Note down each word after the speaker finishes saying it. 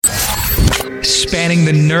Spanning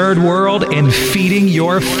the nerd world and feeding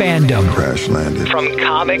your fandom. Crash landed. From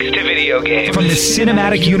comics to video games. From the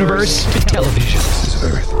cinematic universe to television. This is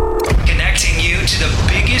Earth. Connecting you to the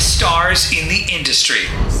biggest stars in the industry.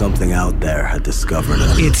 Something out there had discovered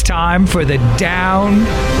us. It's time for the Down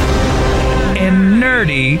and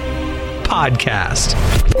Nerdy podcast.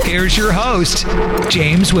 Here's your host,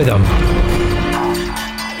 James Witham.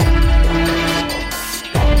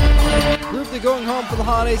 Briefly, going home for the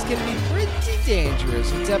holidays can be pretty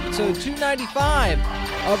dangerous. It's episode 295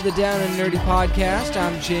 of the Down and Nerdy podcast.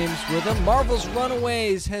 I'm James Witham. Marvel's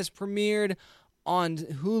Runaways has premiered on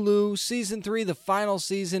Hulu. Season 3, the final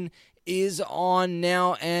season, is on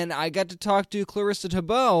now, and I got to talk to Clarissa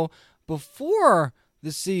Tabot before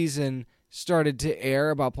the season started to air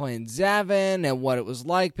about playing Zavin and what it was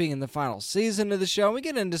like being in the final season of the show. We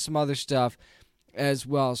get into some other stuff as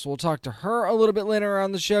well, so we'll talk to her a little bit later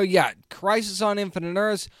on the show. Yeah, Crisis on Infinite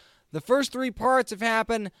Earths. The first 3 parts have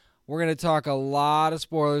happened. We're going to talk a lot of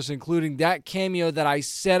spoilers, including that cameo that I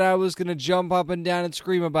said I was going to jump up and down and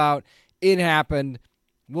scream about. It happened.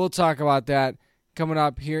 We'll talk about that coming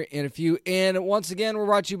up here in a few. And once again, we're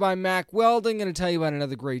brought to you by Mack Weldon. Going to tell you about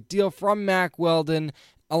another great deal from Mack Weldon,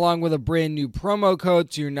 along with a brand new promo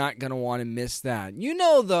code, so you're not going to want to miss that. You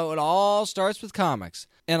know, though, it all starts with comics.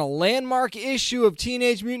 And a landmark issue of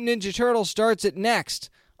Teenage Mutant Ninja Turtles starts at next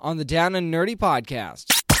on the Down and Nerdy podcast.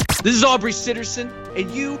 This is Aubrey Sitterson,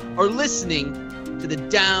 and you are listening to the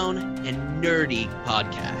Down and Nerdy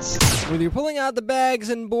podcast. Whether you're pulling out the bags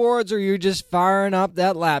and boards or you're just firing up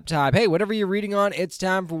that laptop, hey, whatever you're reading on, it's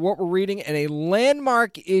time for what we're reading, and a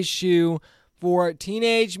landmark issue for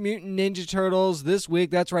Teenage Mutant Ninja Turtles this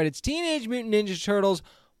week. That's right, it's Teenage Mutant Ninja Turtles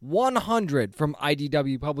 100 from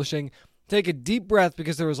IDW Publishing. Take a deep breath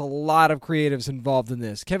because there was a lot of creatives involved in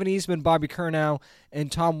this. Kevin Eastman, Bobby Curnow, and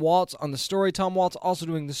Tom Waltz on the story. Tom Waltz also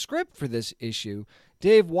doing the script for this issue.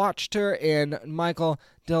 Dave Wachter and Michael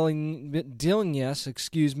Dilligness,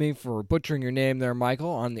 excuse me for butchering your name there,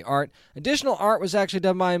 Michael, on the art. Additional art was actually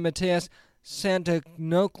done by Mateus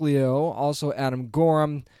Santacnoclio, also Adam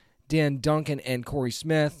Gorham, Dan Duncan, and Corey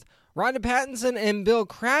Smith. Rhonda Pattinson and Bill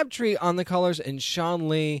Crabtree on the colors, and Sean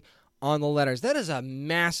Lee on the letters. That is a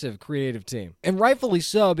massive creative team, and rightfully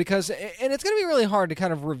so, because, and it's going to be really hard to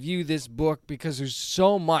kind of review this book because there's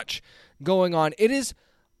so much going on. It is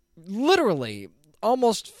literally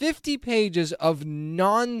almost 50 pages of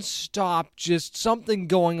non-stop just something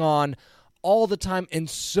going on all the time in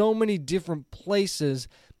so many different places.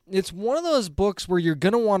 It's one of those books where you're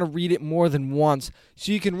going to want to read it more than once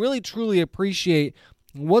so you can really truly appreciate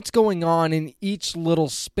what's going on in each little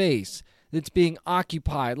space that's being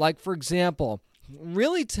occupied. Like, for example,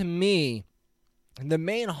 really to me, the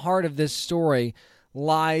main heart of this story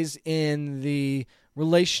lies in the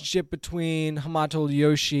relationship between Hamato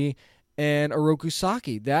Yoshi and Oroku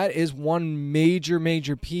Saki. That is one major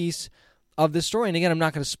piece of the story. And again, I'm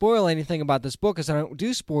not going to spoil anything about this book because I don't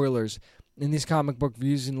do spoilers in these comic book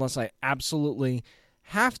reviews unless I absolutely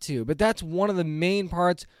have to. But that's one of the main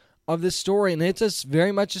parts of this story, and it's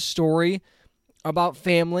very much a story about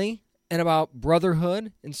family and about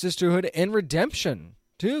brotherhood and sisterhood and redemption,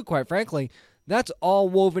 too, quite frankly. That's all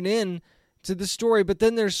woven in to the story. But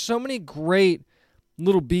then there's so many great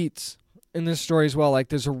little beats in this story as well. Like,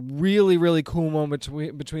 there's a really cool moment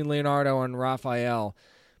between Leonardo and Raphael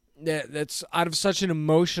that's out of such an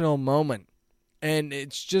emotional moment. And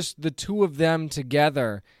it's just the two of them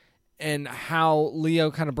together and how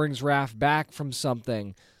Leo kind of brings Raph back from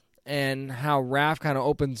something and how Raph kind of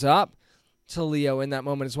opens up to Leo in that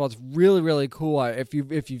moment as well. It's really cool. If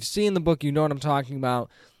you've seen the book, you know what I'm talking about.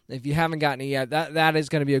 If you haven't gotten it yet, that is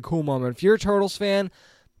going to be a cool moment. If you're a Turtles fan,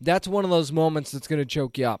 that's one of those moments that's going to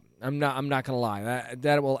choke you up. I'm not going to lie.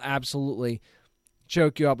 That will absolutely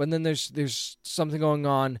choke you up. And then there's something going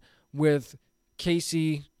on with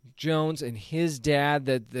Casey Jones and his dad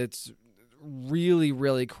that's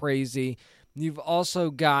really crazy. You've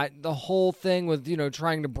also got the whole thing with,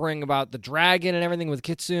 trying to bring about the dragon and everything with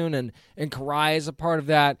Kitsune, and Karai is a part of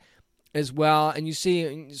that as well. And you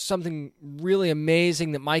see something really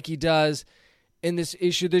amazing that Mikey does in this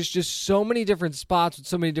issue. There's just so many different spots with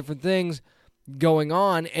so many different things going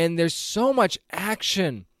on, and there's so much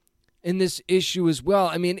action in this issue as well.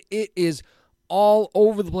 I mean, it is all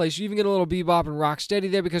over the place. You even get a little Bebop and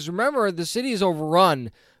Rocksteady there, because remember, the city is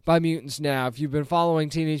overrun by mutants now. If you've been following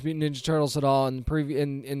Teenage Mutant Ninja Turtles at all in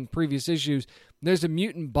previous issues, there's a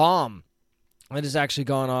mutant bomb that has actually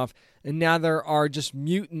gone off, and now there are just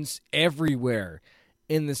mutants everywhere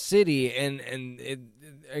in the city, and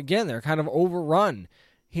again, they're kind of overrun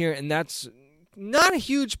here, and that's not a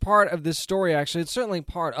huge part of this story, actually. It's certainly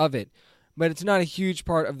part of it, but it's not a huge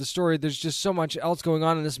part of the story. There's just so much else going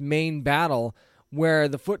on in this main battle where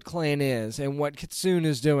the Foot Clan is and what Kitsune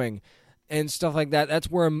is doing and stuff like that. That's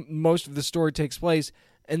where most of the story takes place,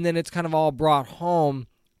 and then it's kind of all brought home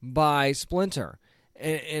by Splinter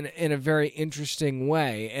in a very interesting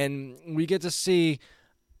way. And we get to see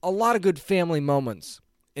a lot of good family moments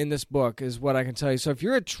in this book is what I can tell you. So if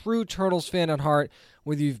you're a true Turtles fan at heart,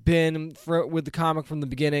 whether you've been with the comic from the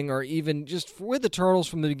beginning or even just with the Turtles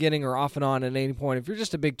from the beginning or off and on at any point, if you're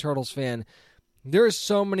just a big Turtles fan, there are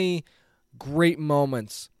so many great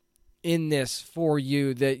moments in this for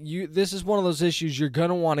you that this is one of those issues you're going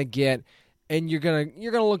to want to get and you're going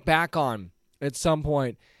to look back on at some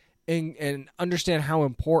point and understand how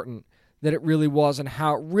important that it really was and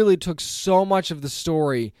how it really took so much of the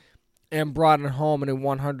story and brought it home in a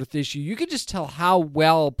 100th issue. You could just tell how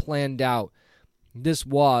well planned out this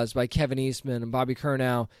was by Kevin Eastman and Bobby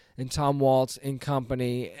Curnow and Tom Waltz and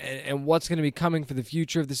company, and what's going to be coming for the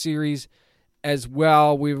future of the series as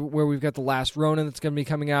well, where we've got The Last Ronin that's going to be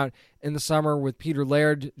coming out in the summer with Peter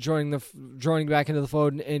Laird joining back into the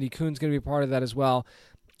fold, and Andy Kuhn's going to be part of that as well.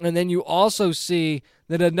 And then you also see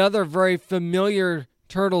that another very familiar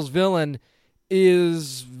Turtles villain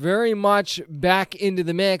is very much back into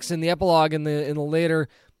the mix in the epilogue in the later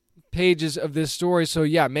pages of this story. So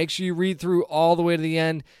yeah, make sure you read through all the way to the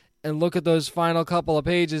end and look at those final couple of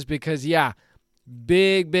pages because yeah,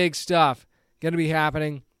 big stuff going to be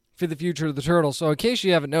happening for the future of the Turtles. So in case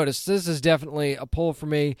you haven't noticed, this is definitely a pull for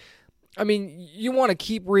me. I mean, you want to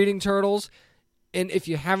keep reading Turtles, and if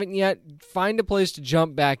you haven't yet, find a place to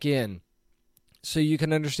jump back in so you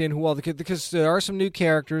can understand who all the kids, because there are some new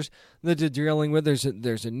characters that they're dealing with. There's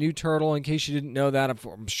a new turtle, in case you didn't know that.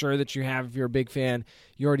 I'm sure that you have. If you're a big fan,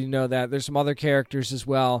 you already know that. There's some other characters as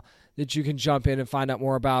well that you can jump in and find out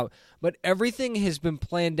more about. But everything has been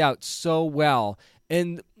planned out so well.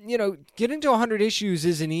 And, you know, getting to 100 issues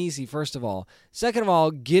isn't easy, first of all. Second of all,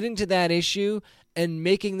 getting to that issue and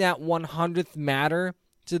making that 100th matter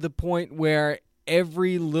to the point where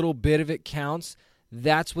every little bit of it counts,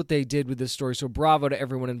 that's what they did with this story. So bravo to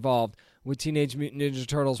everyone involved with Teenage Mutant Ninja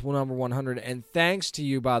Turtles number 100. And thanks to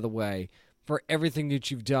you, by the way, for everything that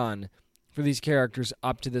you've done for these characters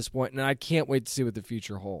up to this point. And I can't wait to see what the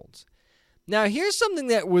future holds. Now, here's something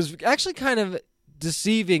that was actually kind of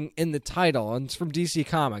deceiving in the title, and it's from DC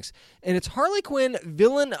Comics. And it's Harley Quinn,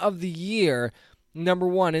 Villain of the Year, number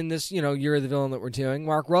 1 in this, Year of the Villain that we're doing.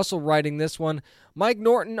 Mark Russell writing this one. Mike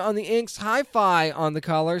Norton on the inks, Hi-Fi on the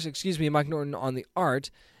colors, Mike Norton on the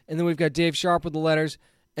art. And then we've got Dave Sharp with the letters,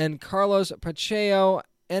 and Carlos Pacheco,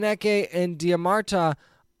 Eneke, and Diamarta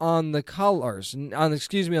on the colors, on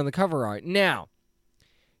the cover art. Now,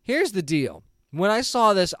 here's the deal. When I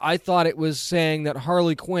saw this, I thought it was saying that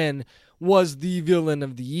Harley Quinn was the Villain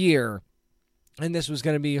of the Year, and this was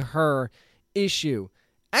going to be her issue.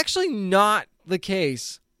 Actually, not the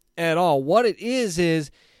case at all. What it is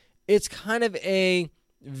it's kind of a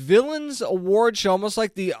villains award show, almost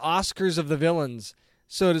like the Oscars of the villains,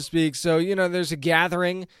 so to speak. So, there's a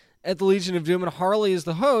gathering at the Legion of Doom, and Harley is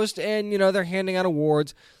the host, and, they're handing out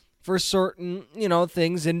awards for certain,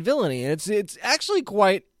 things in villainy. And it's actually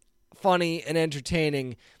quite funny and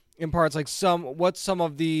entertaining in parts, like what some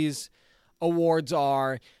of these awards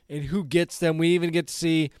are and who gets them. We even get to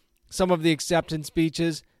see some of the acceptance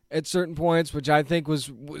speeches at certain points, which I think was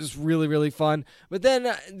really, really fun. But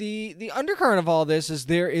then the undercurrent of all this is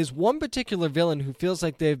there is one particular villain who feels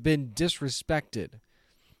like they've been disrespected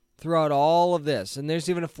throughout all of this. And there's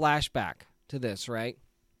even a flashback to this, right?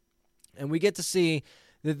 And we get to see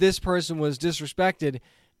that this person was disrespected,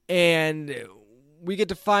 and we get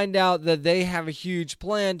to find out that they have a huge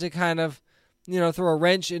plan to kind of, throw a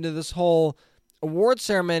wrench into this whole award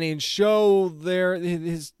ceremony and show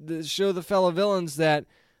show the fellow villains that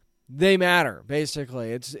they matter,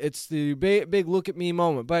 basically. It's the big look at me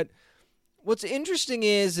moment. But what's interesting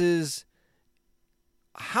is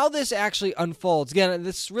how this actually unfolds. Again,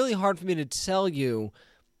 this is really hard for me to tell you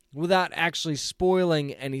without actually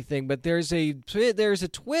spoiling anything, but there's a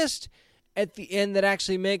twist at the end that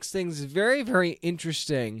actually makes things very, very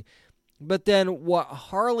interesting. But then what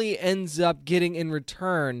Harley ends up getting in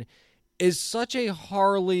return is such a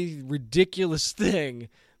Harley ridiculous thing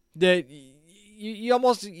that you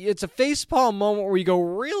almost, it's a facepalm moment where you go,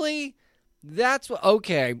 really? That's what,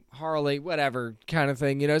 okay, Harley, whatever kind of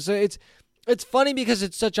thing, So it's funny because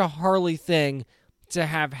it's such a Harley thing to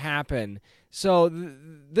have happen. So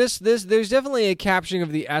there's definitely a capturing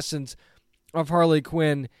of the essence of Harley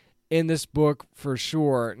Quinn in this book for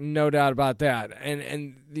sure, no doubt about that.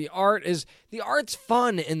 And the art's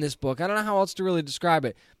fun in this book. I don't know how else to really describe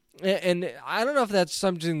it. And I don't know if that's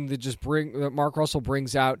something that Mark Russell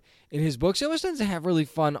brings out in his books. He always tends to have really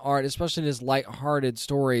fun art, especially in his lighthearted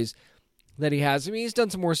stories that he has. I mean, he's done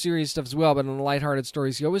some more serious stuff as well, but in the lighthearted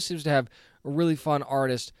stories, he always seems to have a really fun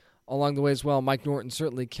artist along the way as well. Mike Norton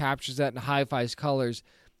certainly captures that, and Hi-Fi's colors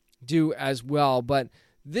do as well. But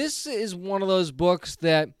this is one of those books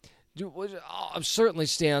that certainly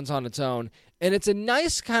stands on its own, and it's a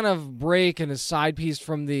nice kind of break and a side piece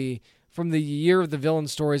from the Year of the Villain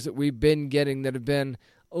stories that we've been getting that have been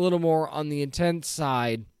a little more on the intense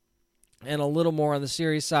side and a little more on the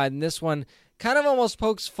serious side. And this one kind of almost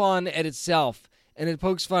pokes fun at itself, and it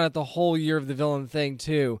pokes fun at the whole Year of the Villain thing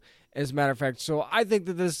too, as a matter of fact. So I think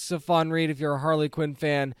that this is a fun read. If you're a Harley Quinn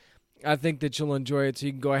fan, I think that you'll enjoy it. So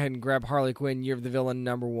you can go ahead and grab Harley Quinn Year of the Villain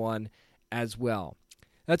 #1 as well.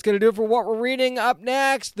 That's going to do it for what we're reading. Up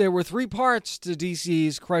next, there were 3 parts to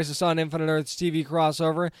DC's Crisis on Infinite Earths TV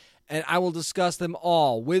crossover, and I will discuss them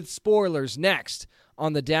all with spoilers next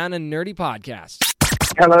on the Down and Nerdy Podcast.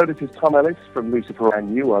 Hello, this is Tom Ellis from Lucifer,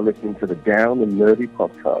 and you are listening to the Down and Nerdy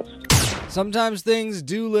Podcast. Sometimes things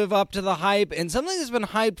do live up to the hype, and something that's been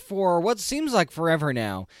hyped for what seems like forever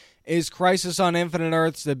now is Crisis on Infinite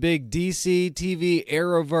Earths, the big DC TV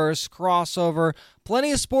Arrowverse crossover.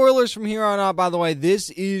 Plenty of spoilers from here on out, by the way. This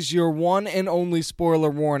is your one and only spoiler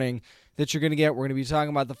warning that you're going to get. We're going to be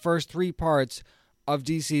talking about the first 3 parts of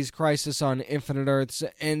DC's Crisis on Infinite Earths,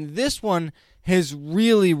 and this one has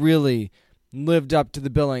really, really lived up to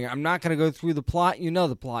the billing. I'm not going to go through the plot. You know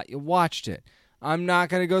the plot. You watched it. I'm not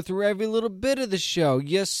going to go through every little bit of the show.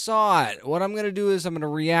 You saw it. What I'm going to do is I'm going to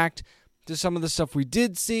react to some of the stuff we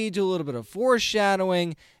did see, do a little bit of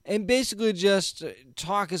foreshadowing, and basically just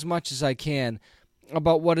talk as much as I can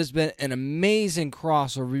about what has been an amazing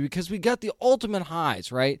crossover, because we got the ultimate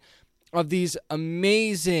highs, right, of these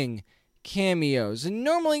amazing cameos. And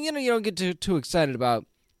normally, you don't get too excited about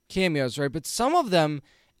cameos, right? But some of them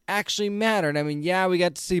actually mattered. I mean, yeah, we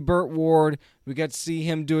got to see Burt Ward. We got to see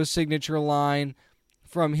him do a signature line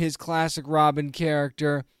from his classic Robin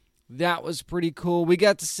character. That was pretty cool. We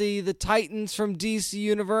got to see the Titans from DC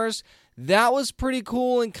Universe. That was pretty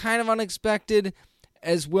cool and kind of unexpected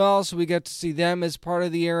as well. So we got to see them as part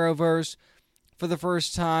of the Arrowverse for the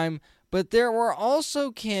first time. But there were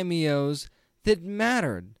also cameos that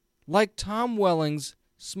mattered, like Tom Welling's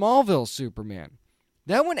Smallville Superman.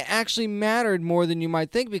 That one actually mattered more than you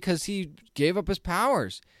might think, because he gave up his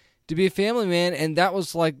powers to be a family man, and that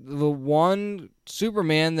was like the one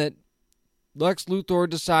Superman that Lex Luthor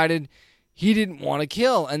decided he didn't want to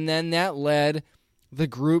kill. And then that led the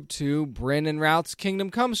group to Brandon Routh's Kingdom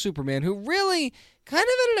Come Superman, who really kind of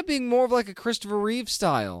ended up being more of like a Christopher Reeve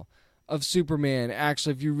style of Superman,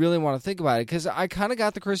 actually, if you really want to think about it, because I kind of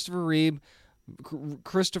got the Christopher Reeve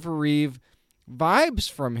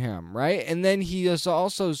vibes from him, right? And then he has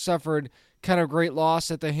also suffered kind of great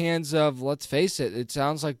loss at the hands of, let's face it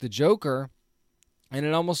sounds like the Joker, and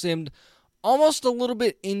it almost seemed almost a little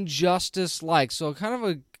bit injustice-like. So kind of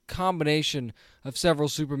a combination of several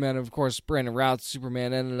Supermen. Of course, Brandon Routh's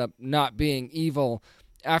Superman ended up not being evil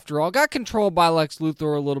after all. Got controlled by Lex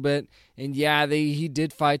Luthor a little bit. And yeah, he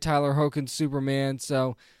did fight Tyler Hoechlein's Superman.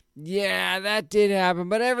 So yeah, that did happen.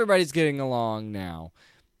 But everybody's getting along now.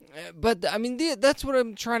 But I mean, that's what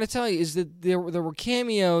I'm trying to tell you, is that there were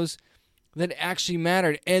cameos that actually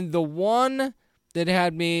mattered. And the one that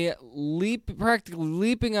had me practically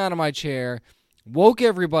leaping out of my chair, woke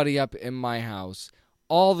everybody up in my house,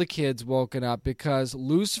 all the kids woken up, because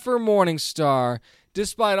Lucifer Morningstar,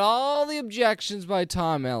 despite all the objections by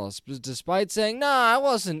Tom Ellis, despite saying, "No, I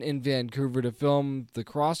wasn't in Vancouver to film the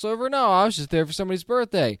crossover. No, I was just there for somebody's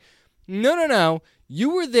birthday." No. You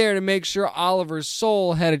were there to make sure Oliver's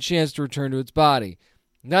soul had a chance to return to its body.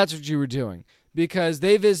 That's what you were doing, because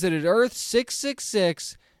they visited Earth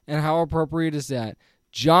 666, and how appropriate is that?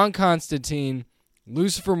 John Constantine,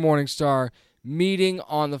 Lucifer Morningstar, meeting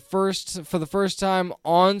for the first time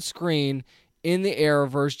on screen in the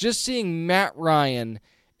Arrowverse. Just seeing Matt Ryan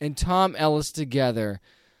and Tom Ellis together,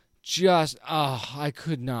 I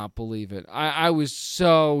could not believe it. I was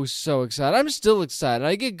so excited. I'm still excited.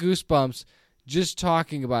 I get goosebumps just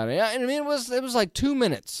talking about it. I mean, it was like 2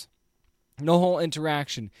 minutes. No whole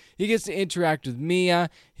interaction. He gets to interact with Mia.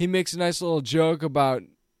 He makes a nice little joke about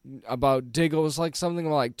Diggle. It was like something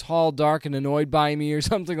like tall, dark, and annoyed by me, or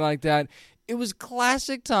something like that. It was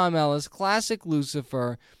classic Tom Ellis, classic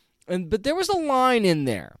Lucifer. But there was a line in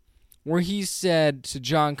there where he said to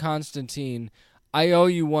John Constantine, "I owe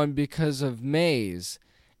you one because of Maze."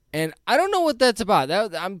 And I don't know what that's about.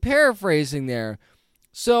 I'm paraphrasing there.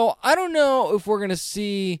 So I don't know if we're going to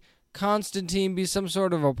see Constantine be some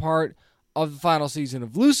sort of a part of the final season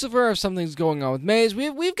of Lucifer, if something's going on with Maze.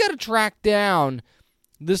 We've got to track down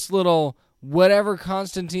this little whatever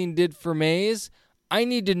Constantine did for Maze. I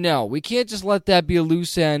need to know. We can't just let that be a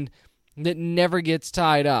loose end that never gets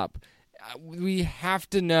tied up. We have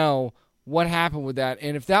to know what happened with that.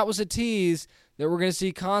 And if that was a tease that we're going to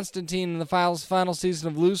see Constantine in the final season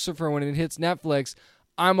of Lucifer when it hits Netflix,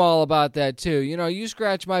 I'm all about that too. You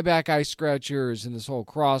scratch my back, I scratch yours in this whole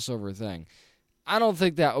crossover thing. I don't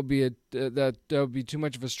think that would be that would be too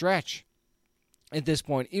much of a stretch at this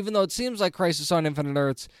point. Even though it seems like Crisis on Infinite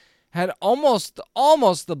Earths had almost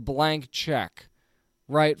the blank check,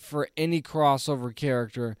 right, for any crossover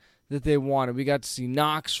character that they wanted. We got to see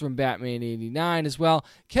Knox from Batman 89 as well.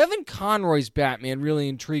 Kevin Conroy's Batman really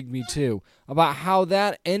intrigued me too, about how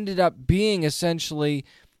that ended up being essentially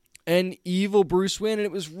an evil Bruce Wayne, and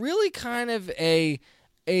it was really kind of a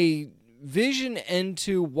vision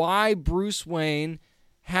into why Bruce Wayne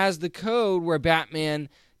has the code where Batman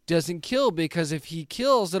doesn't kill, because if he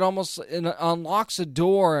kills, it almost unlocks a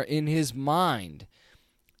door in his mind,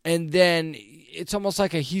 and then it's almost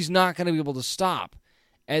like he's not going to be able to stop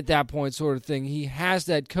at that point, sort of thing. He has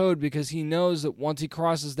that code because he knows that once he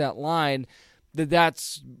crosses that line,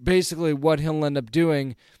 that's basically what he'll end up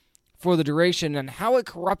doing for the duration, and how it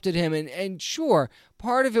corrupted him. And sure,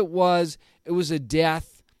 part of it was a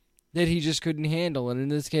death that he just couldn't handle, and in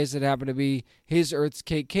this case it happened to be his Earth's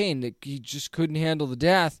Kate Kane, that he just couldn't handle the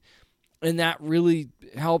death, and that really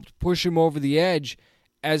helped push him over the edge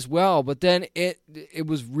as well. But then it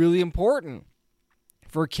was really important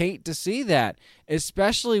for Kate to see that,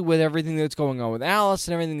 especially with everything that's going on with Alice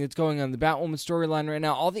and everything that's going on in the Batwoman storyline right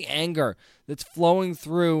now, all the anger that's flowing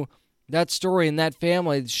through that story and that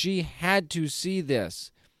family. She had to see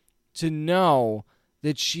this to know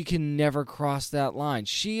that she can never cross that line.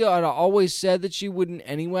 She had always said that she wouldn't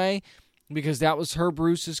anyway, because that was her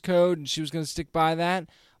Bruce's code and she was going to stick by that.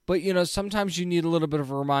 But, sometimes you need a little bit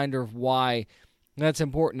of a reminder of why that's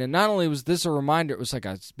important. And not only was this a reminder, it was like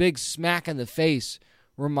a big smack in the face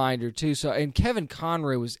reminder too. So, and Kevin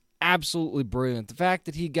Conroy was absolutely brilliant. The fact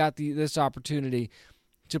that he got this opportunity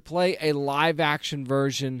to play a live action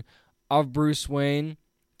version of Bruce Wayne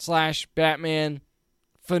 / Batman,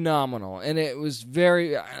 phenomenal. And it was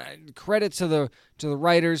very credit to the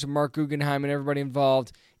writers, Mark Guggenheim and everybody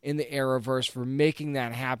involved in the Arrowverse for making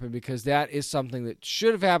that happen, because that is something that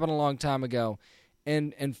should have happened a long time ago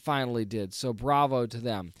and finally did. So bravo to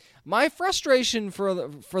them. My frustration for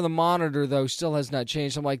the Monitor, though, still has not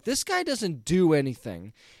changed. I'm like, this guy doesn't do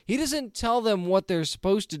anything. He doesn't tell them what they're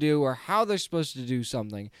supposed to do or how they're supposed to do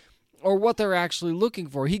something or what they're actually looking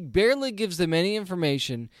for. He barely gives them any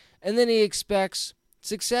information, and then he expects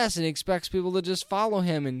success and he expects people to just follow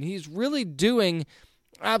him, and he's really doing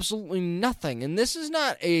absolutely nothing. And this is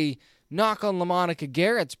not a knock on LaMonica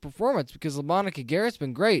Garrett's performance, because LaMonica Garrett's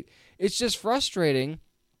been great. It's just frustrating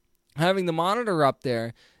having the Monitor up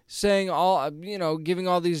there saying giving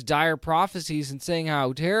all these dire prophecies and saying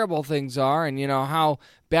how terrible things are, and how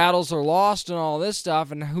battles are lost and all this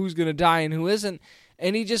stuff, and who's going to die and who isn't.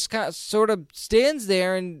 And he just kind of sort of stands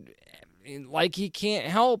there and like he can't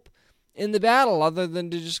help in the battle other than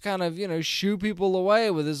to just kind of, shoo people away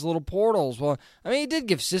with his little portals. Well, I mean, he did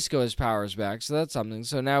give Cisco his powers back, so that's something.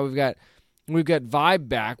 So now we've got Vibe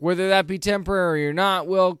back. Whether that be temporary or not,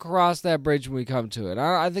 we'll cross that bridge when we come to it.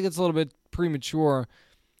 I think it's a little bit premature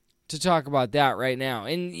to talk about that right now.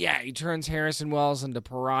 And yeah, he turns Harrison Wells into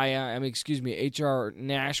Pariah. H.R.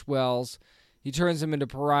 Nash Wells. He turns him into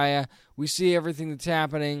Pariah. We see everything that's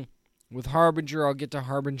happening with Harbinger. I'll get to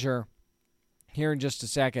Harbinger here in just a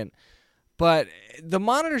second. But the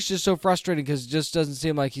Monitor's just so frustrating because it just doesn't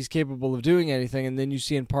seem like he's capable of doing anything. And then you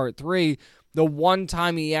see in part 3, the one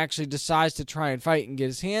time he actually decides to try and fight and get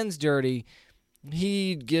his hands dirty,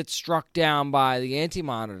 he gets struck down by the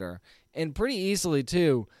Anti-Monitor. And pretty easily,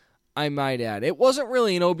 too, I might add. It wasn't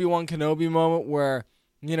really an Obi-Wan Kenobi moment where,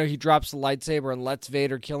 he drops the lightsaber and lets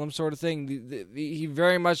Vader kill him sort of thing. He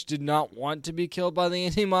very much did not want to be killed by the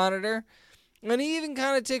Anti-Monitor. And he even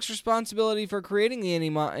kind of takes responsibility for creating the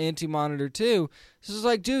Anti-Monitor, too. So it's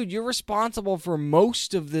like, dude, you're responsible for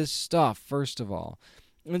most of this stuff, first of all.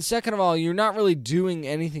 And second of all, you're not really doing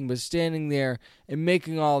anything but standing there and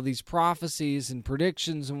making all these prophecies and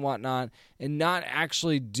predictions and whatnot and not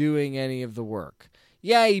actually doing any of the work.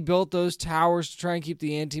 Yeah, he built those towers to try and keep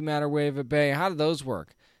the antimatter wave at bay. How did those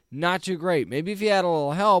work? Not too great. Maybe if he had a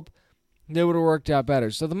little help, they would have worked out better.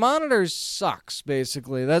 So the Monitor sucks,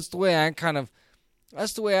 basically. That's the way I kind of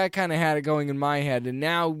had it going in my head, and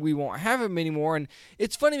now we won't have him anymore. And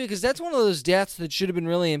it's funny because that's one of those deaths that should have been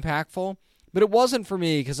really impactful, but it wasn't for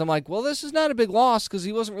me because I'm like, well, this is not a big loss because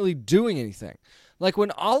he wasn't really doing anything. Like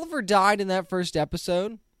when Oliver died in that first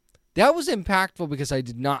episode, that was impactful because I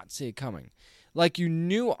did not see it coming. Like you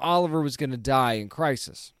knew Oliver was going to die in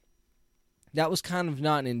Crisis. That was kind of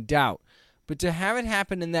not in doubt. But to have it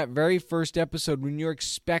happen in that very first episode when you're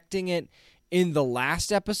expecting it in the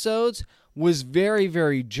last episodes was very,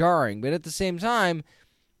 very jarring. But at the same time,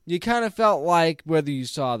 you kind of felt like whether you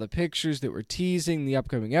saw the pictures that were teasing the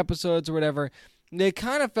upcoming episodes or whatever, they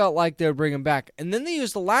kind of felt like they would bring him back. And then they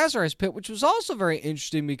used the Lazarus Pit, which was also very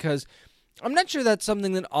interesting because I'm not sure that's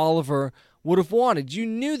something that Oliver would have wanted. You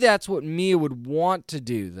knew that's what Mia would want to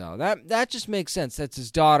do, though. That just makes sense. That's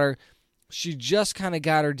his daughter. She just kind of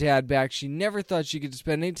got her dad back. She never thought she could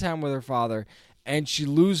spend any time with her father, and she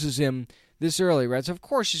loses him this early, right? So, of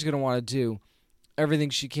course, she's going to want to do everything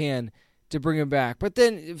she can to bring him back. But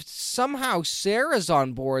then if somehow Sarah's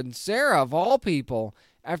on board, and Sarah, of all people,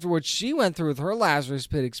 after what she went through with her Lazarus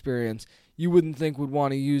Pit experience, you wouldn't think would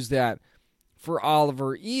want to use that for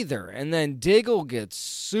Oliver either. And then Diggle gets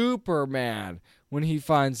super mad when he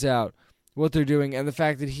finds out what they're doing and the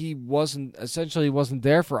fact that he wasn't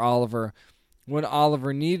there for Oliver when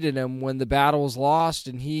Oliver needed him, when the battle was lost,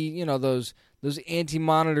 and he, those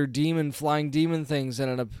anti-monitor flying demon things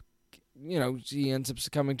ended up, he ends up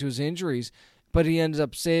succumbing to his injuries, but he ends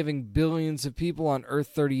up saving billions of people on Earth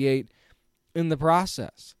 38 in the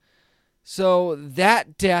process. So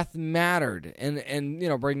that death mattered,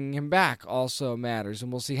 and bringing him back also matters,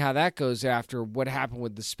 and we'll see how that goes after what happened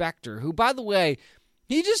with the Spectre, who, by the way,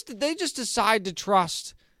 they just decide to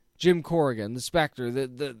trust Jim Corrigan, the Spectre,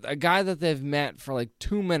 a guy that they've met for like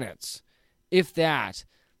 2 minutes, if that.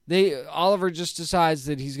 Oliver just decides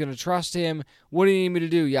that he's going to trust him. What do you need me to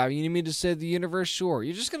do? Yeah, you need me to save the universe? Sure.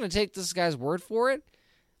 You're just going to take this guy's word for it?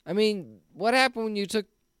 I mean, what happened when you took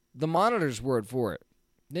the Monitor's word for it?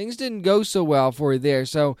 Things didn't go so well for you there.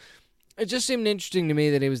 So it just seemed interesting to me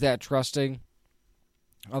that he was that trusting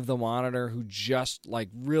of the Monitor, who just of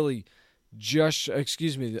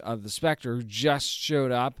the Spectre, who just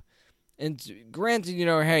showed up. And granted,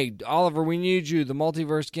 hey, Oliver, we need you. The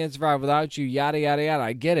multiverse can't survive without you, yada, yada, yada.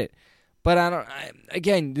 I get it. But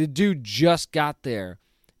again, the dude just got there.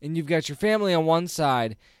 And you've got your family on one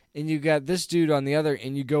side, and you've got this dude on the other,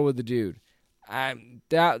 and you go with the dude.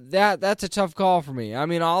 That's a tough call for me. I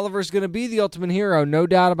mean, Oliver's going to be the ultimate hero, no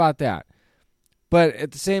doubt about that. But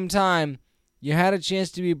at the same time, you had a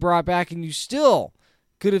chance to be brought back, and you still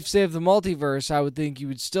could have saved the multiverse. I would think you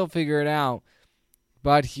would still figure it out.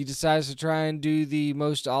 But he decides to try and do the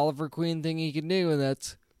most Oliver Queen thing he can do, and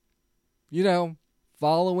that's,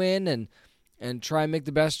 follow in and try and make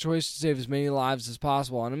the best choice to save as many lives as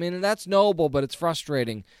possible. And I mean, that's noble, but it's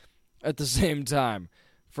frustrating at the same time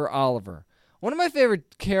for Oliver. One of my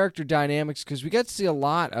favorite character dynamics, because we got to see a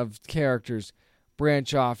lot of characters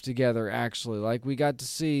branch off together, actually. Like, we got to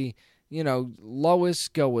see, Lois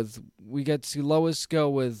go with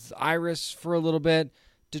Iris for a little bit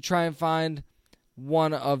to try and find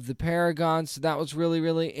one of the Paragons. So that was really,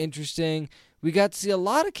 really interesting. We got to see a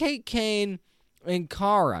lot of Kate Kane and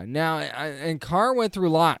Kara. Now, and Kara went through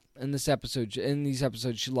a lot in this episode. In these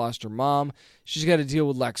episodes, she lost her mom. She's got to deal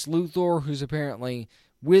with Lex Luthor, who's apparently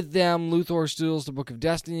with them. Luthor steals the Book of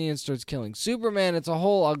Destiny and starts killing Superman. It's a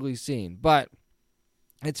whole ugly scene. But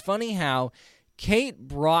it's funny how Kate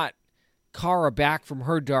brought Kara back from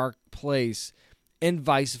her dark place and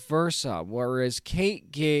vice versa. Whereas Kara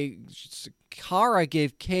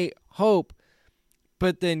gave Kate hope,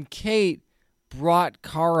 but then Kate brought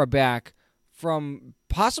Kara back from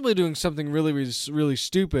possibly doing something really, really, really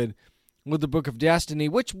stupid with the Book of Destiny,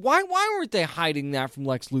 which, why weren't they hiding that from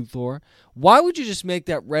Lex Luthor? Why would you just make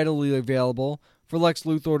that readily available for Lex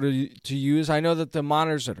Luthor to use? I know that the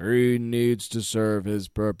Monitor said, he needs to serve his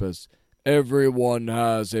purpose. Everyone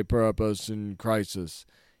has a purpose in Crisis.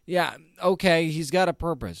 Yeah, okay, he's got a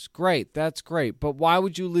purpose. Great, that's great. But why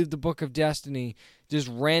would you leave the Book of Destiny just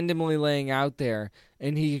randomly laying out there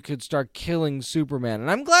and he could start killing Superman?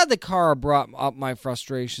 And I'm glad that Kara brought up my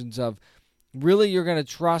frustrations of, really, you're going to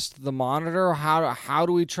trust the Monitor? How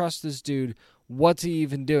do we trust this dude? What's he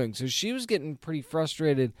even doing? So she was getting pretty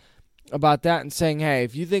frustrated about that and saying, hey,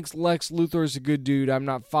 if you think Lex Luthor is a good dude, I'm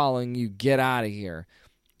not following you. Get out of here.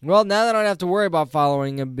 Well, now I don't have to worry about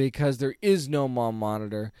following him because there is no Mom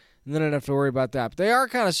Monitor, and then I don't have to worry about that. But they are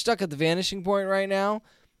kind of stuck at the vanishing point right now.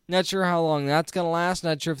 Not sure how long that's going to last.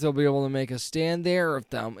 Not sure if they'll be able to make a stand there or if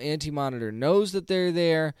the Anti-Monitor knows that they're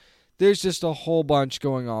there. There's just a whole bunch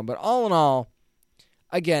going on. But all in all,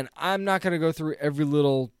 again, I'm not going to go through every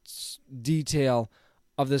little detail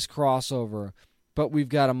of this crossover, but we've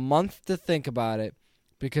got a month to think about it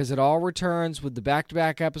because it all returns with the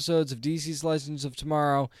back-to-back episodes of DC's Legends of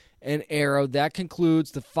Tomorrow and Arrow. That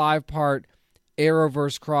concludes the 5-part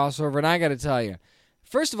Arrowverse crossover, and I got to tell you,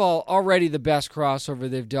 first of all, already the best crossover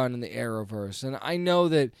they've done in the Arrowverse, and I know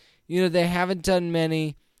that they haven't done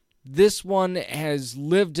many. This one has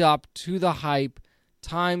lived up to the hype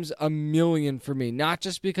times a million for me, not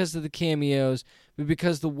just because of the cameos, but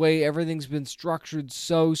because the way everything's been structured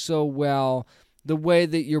so well, the way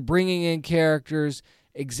that you're bringing in characters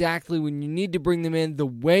exactly when you need to bring them in, the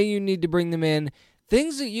way you need to bring them in,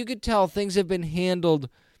 things that you could tell things have been handled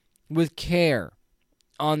with care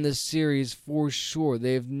on this series for sure.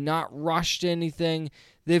 They've not rushed anything.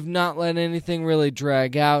 They've not let anything really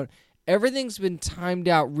drag out. Everything's been timed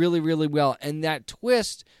out really, really well. And that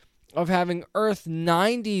twist of having Earth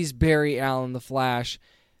 90's Barry Allen, the Flash,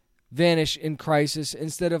 vanish in Crisis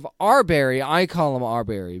instead of our Barry, I call him our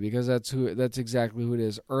Barry because that's exactly who it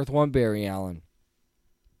is, Earth 1 Barry Allen.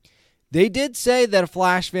 They did say that a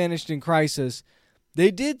Flash vanished in Crisis. They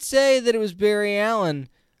did say that it was Barry Allen,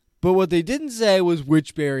 but what they didn't say was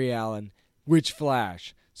which Barry Allen, which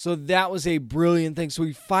Flash. So that was a brilliant thing. So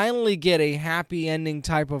we finally get a happy ending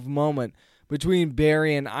type of moment between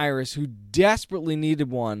Barry and Iris, who desperately needed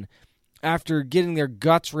one after getting their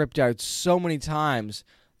guts ripped out so many times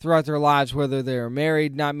throughout their lives, whether they were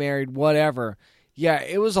married, not married, whatever. Yeah,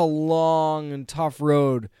 it was a long and tough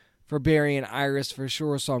road for Barry and Iris for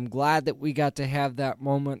sure, so I'm glad that we got to have that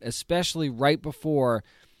moment, especially right before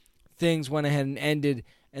things went ahead and ended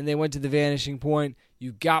and they went to the vanishing point.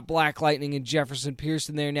 You got Black Lightning and Jefferson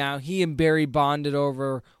Pearson there now. He and Barry bonded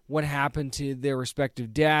over what happened to their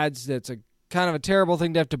respective dads. That's a kind of a terrible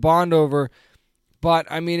thing to have to bond over, but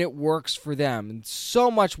I mean, it works for them. And so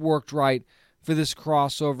much worked right for this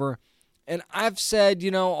crossover. And I've said,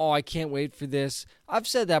 I can't wait for this. I've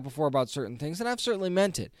said that before about certain things, and I've certainly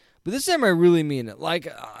meant it. But this time I really mean it. Like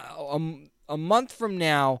a month from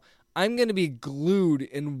now, I'm going to be glued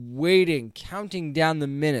and waiting, counting down the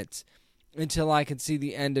minutes until I can see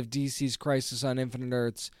the end of DC's Crisis on Infinite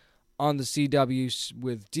Earths on the CW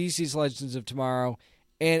with DC's Legends of Tomorrow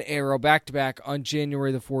and Arrow back-to-back on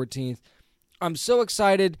January the 14th. I'm so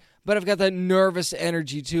excited, but I've got that nervous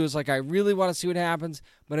energy too. It's like I really want to see what happens,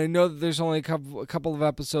 but I know that there's only a couple of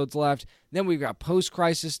episodes left. Then we've got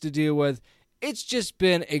post-Crisis to deal with. It's just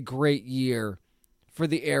been a great year for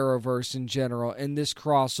the Arrowverse in general, and this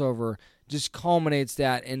crossover just culminates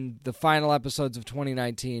that, and the final episodes of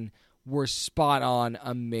 2019 were spot on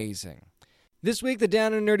amazing. This week, the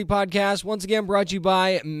Down and Nerdy podcast, once again brought to you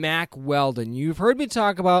by Mack Weldon. You've heard me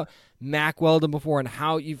talk about Mack Weldon before and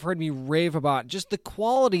how you've heard me rave about just the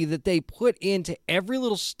quality that they put into every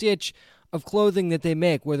little stitch of clothing that they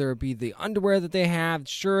make, whether it be the underwear that they have,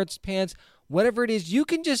 shirts, pants, whatever it is. You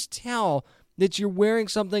can just tell that you're wearing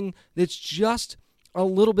something that's just a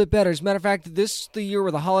little bit better. As a matter of fact, this is the year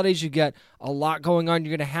where the holidays, you get a lot going on.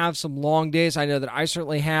 You're going to have some long days. I know that I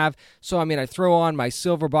certainly have. So, I throw on my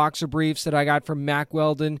silver boxer briefs that I got from Mack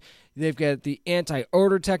Weldon. They've got the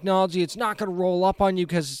anti-odor technology. It's not going to roll up on you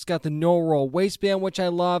because it's got the no-roll waistband, which I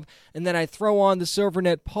love. And then I throw on the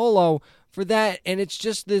Silvernet polo for that, and it's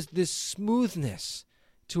just this smoothness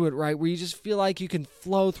to it, right, where you just feel like you can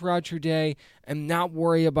flow throughout your day and not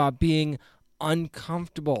worry about being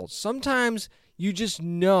uncomfortable. Sometimes you just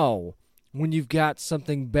know when you've got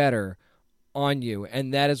something better on you,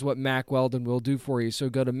 and that is what Mack Weldon will do for you. So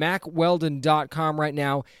go to MackWeldon.com right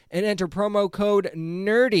now and enter promo code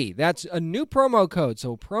NERDY. That's a new promo code,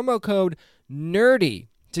 so promo code NERDY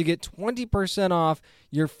to get 20% off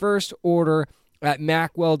your first order at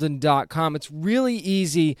MackWeldon.com. It's really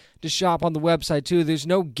easy to shop on the website, too. There's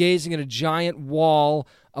no gazing at a giant wall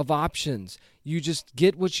of options. You just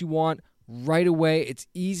get what you want right away. It's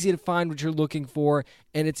easy to find what you're looking for,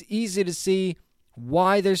 and it's easy to see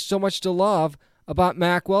why there's so much to love about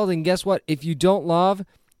Mack Weldon. Guess what? If you don't love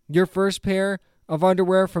your first pair of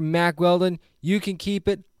underwear from Mack Weldon, you can keep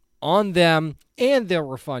it on them, and they'll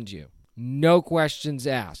refund you. No questions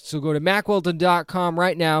asked. So go to MackWeldon.com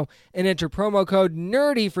right now and enter promo code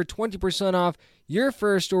NERDY for 20% off your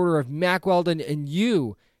first order of Mack Weldon, and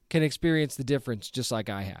you can experience the difference just like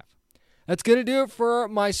I have. That's going to do it for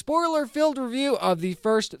my spoiler-filled review of the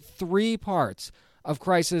first 3 parts of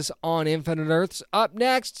Crisis on Infinite Earths. Up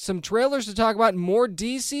next, some trailers to talk about, more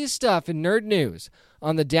DC stuff and nerd news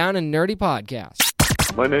on the Down and Nerdy podcast.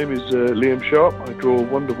 My name is Liam Sharp. I draw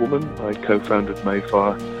Wonder Woman. I co-founded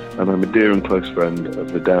Mayfire, and I'm a dear and close friend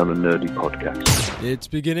of the Down and Nerdy podcast. It's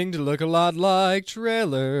beginning to look a lot like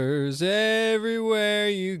trailers everywhere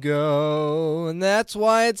you go, and that's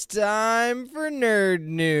why it's time for nerd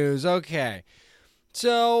news. Okay,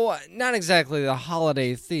 so not exactly the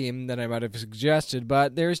holiday theme that I might have suggested,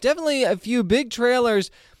 but there's definitely a few big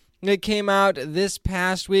trailers that came out this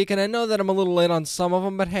past week, and I know that I'm a little late on some of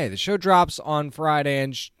them, but hey, the show drops on Friday,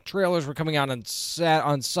 and trailers were coming out on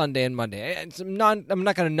Sunday and Monday. I'm not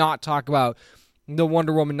going to not talk about the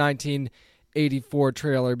Wonder Woman 1984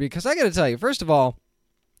 trailer, because I got to tell you, first of all,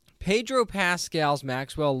 Pedro Pascal's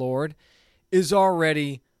Maxwell Lord is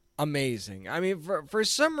already amazing. I mean, for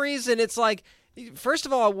some reason, it's like, first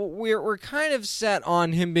of all, we're kind of set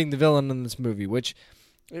on him being the villain in this movie, which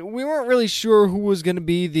we weren't really sure who was going to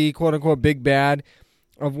be the quote-unquote big bad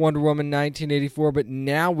of Wonder Woman 1984, but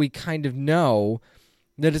now we kind of know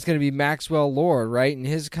that it's going to be Maxwell Lord, right? And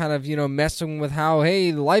his kind of, messing with how,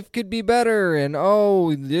 hey, life could be better, and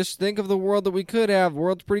oh, just think of the world that we could have. The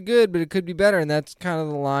world's pretty good, but it could be better, and that's kind of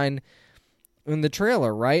the line in the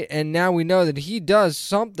trailer, right? And now we know that he does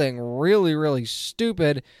something really, really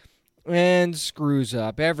stupid and screws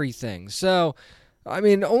up everything. So, I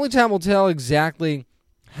mean, only time will tell exactly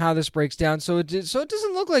how this breaks down. So it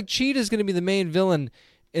doesn't look like Cheetah's going to be the main villain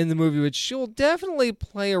in the movie, which she'll definitely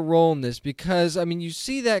play a role in this, because, I mean, you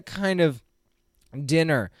see that kind of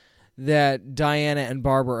dinner that Diana and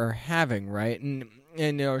Barbara are having, right?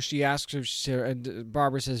 And she asks her,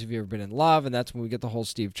 Barbara says, have you ever been in love? And that's when we get the whole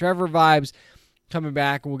Steve Trevor vibes coming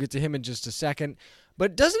back, and we'll get to him in just a second.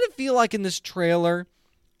 But doesn't it feel like in this trailer,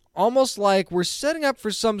 almost like we're setting up for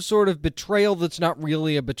some sort of betrayal that's not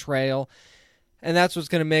really a betrayal? And that's what's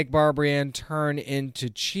going to make Barbara Ann turn into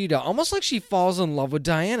Cheetah. Almost like she falls in love with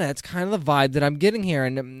Diana. It's kind of the vibe that I'm getting here.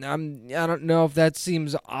 And I don't know if that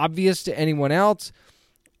seems obvious to anyone else,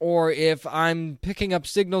 or if I'm picking up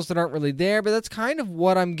signals that aren't really there. But that's kind of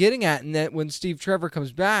what I'm getting at. And that when Steve Trevor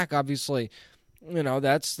comes back, obviously,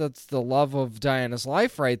 that's the love of Diana's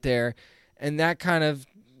life right there. And that kind of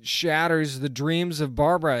shatters the dreams of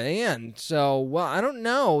Barbara Ann. So, well, I don't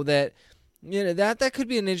know that, that could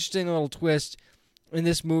be an interesting little twist in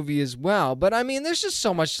this movie as well. But I mean, there's just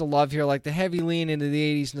so much to love here. Like the heavy lean into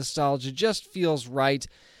the 80s nostalgia just feels right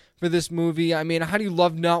for this movie. I mean, how do you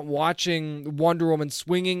love not watching Wonder Woman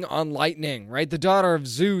swinging on lightning, right? The daughter of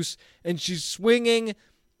Zeus, and she's swinging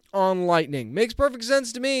on lightning. Makes perfect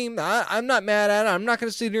sense to me. I'm not mad at it. I'm not going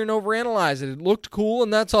to sit here and overanalyze it. It looked cool,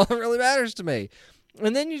 and that's all that really matters to me.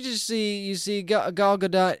 And then you see Gal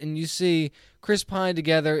Gadot and you see Chris Pine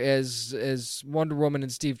together as Wonder Woman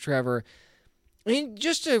and Steve Trevor. I mean,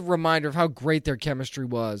 just a reminder of how great their chemistry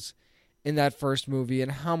was in that first movie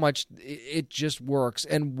and how much it just works.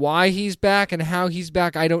 And why he's back and how he's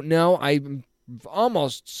back, I don't know. I'm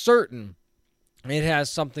almost certain it has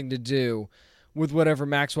something to do with whatever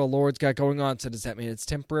Maxwell Lord's got going on. So does that mean it's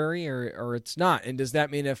temporary or it's not? And does that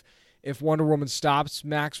mean if Wonder Woman stops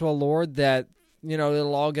Maxwell Lord that,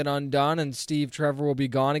 it'll all get undone and Steve Trevor will be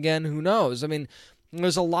gone again? Who knows? I mean,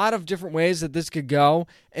 there's a lot of different ways that this could go,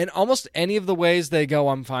 and almost any of the ways they go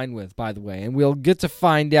I'm fine with, by the way. And we'll get to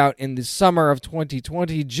find out in the summer of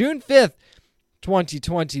 2020, June 5th,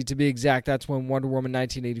 2020 to be exact. That's when Wonder Woman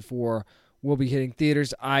 1984 will be hitting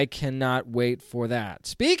theaters. I cannot wait for that.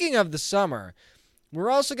 Speaking of the summer, we're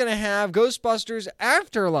also going to have Ghostbusters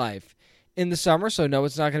Afterlife in the summer. So no,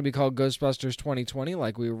 it's not going to be called Ghostbusters 2020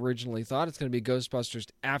 like we originally thought. It's going to be Ghostbusters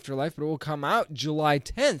Afterlife, but it will come out July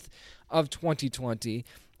 10th of 2020.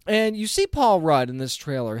 And you see Paul Rudd in this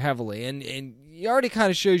trailer heavily, and he already kind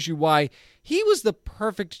of shows you why he was the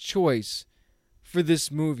perfect choice for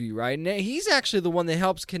this movie, right? And he's actually the one that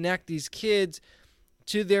helps connect these kids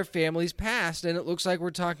to their family's past, and it looks like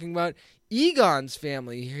we're talking about Egon's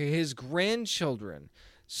family, his grandchildren.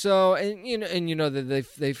 So, and you know that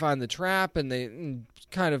they find the trap, and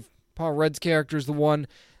Paul Rudd's character is the one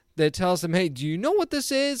that tells them, hey, do you know what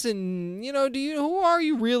this is? And, who are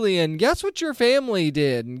you really? And guess what your family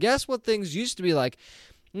did? And guess what things used to be like?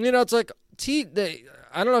 It's like,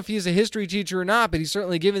 I don't know if he's a history teacher or not, but he's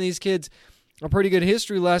certainly giving these kids a pretty good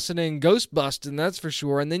history lesson in ghost busting, that's for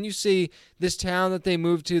sure. And then you see this town that they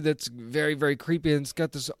moved to that's very, very creepy, and it's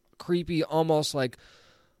got this creepy, almost like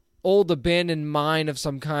old abandoned mine of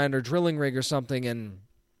some kind or drilling rig or something, and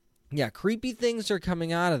yeah, creepy things are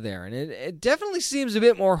coming out of there. And it definitely seems a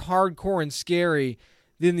bit more hardcore and scary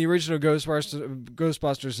than the original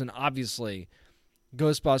Ghostbusters and obviously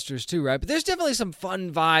Ghostbusters 2, right? But there's definitely some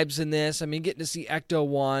fun vibes in this. I mean, getting to see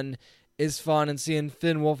Ecto-1 is fun, and seeing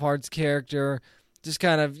Finn Wolfhard's character just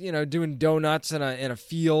kind of, doing donuts in a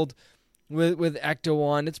field with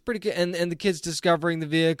Ecto-1. It's pretty good. And the kids discovering the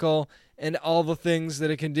vehicle and all the things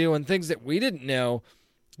that it can do and things that we didn't know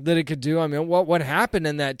that it could do. I mean, what happened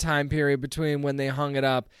in that time period between when they hung it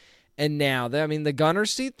up and now? I mean, the gunner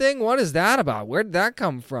seat thing, what is that about? Where did that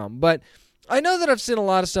come from? But I know that I've seen a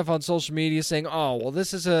lot of stuff on social media saying, oh, well,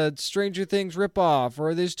 this is a Stranger Things ripoff,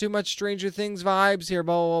 or there's too much Stranger Things vibes here,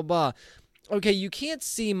 blah, blah, blah. okay, you can't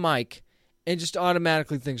see Mike and just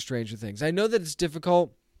automatically think Stranger Things. I know that it's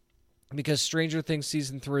difficult because Stranger Things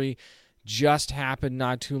Season 3 just happened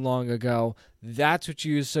not too long ago. That's what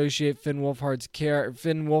you associate Finn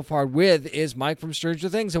Wolfhard with, is Mike from Stranger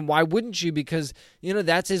Things. And why wouldn't you? Because,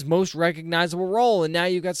 that's his most recognizable role. And now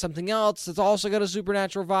you've got something else that's also got a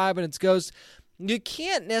supernatural vibe, and it's ghosts. You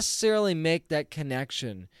can't necessarily make that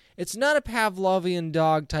connection. It's not a Pavlovian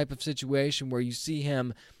dog type of situation where you see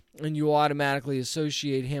him and you automatically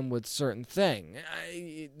associate him with certain thing.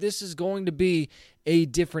 This is going to be a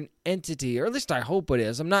different entity, or at least I hope it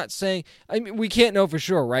is. I'm not saying, we can't know for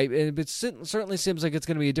sure, right? But it certainly seems like it's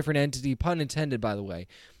going to be a different entity, pun intended, by the way,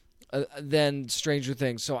 than Stranger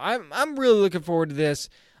Things. So I'm really looking forward to this.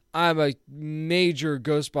 I'm a major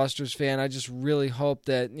Ghostbusters fan. I just really hope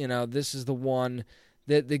that, this is the one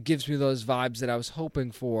that gives me those vibes that I was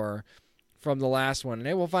hoping for from the last one.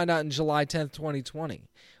 And we'll find out in July 10th, 2020.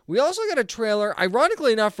 We also got a trailer,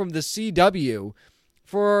 ironically enough, from the CW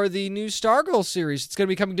for the new Stargirl series. It's going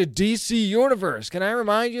to be coming to DC Universe. Can I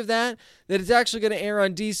remind you of that? That it's actually going to air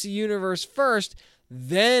on DC Universe first,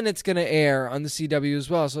 then it's going to air on the CW as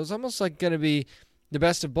well. So it's almost like going to be the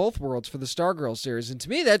best of both worlds for the Stargirl series. And to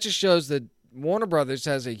me, that just shows that Warner Brothers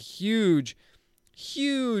has a huge,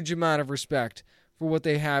 huge amount of respect for what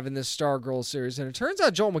they have in this Stargirl series. And it turns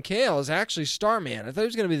out Joel McHale is actually Starman. I thought he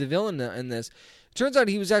was going to be the villain in this. Turns out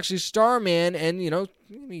he was actually Starman, and,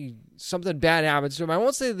 something bad happens to him. I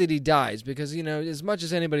won't say that he dies, because, as much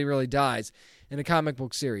as anybody really dies in a comic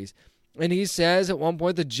book series. And he says at one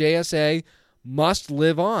point the JSA must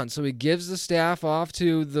live on. So he gives the staff off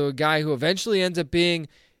to the guy who eventually ends up being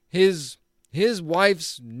his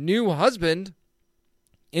wife's new husband,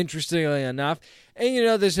 interestingly enough.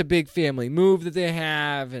 And, there's a big family move that they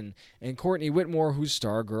have, and Courtney Whitmore, who's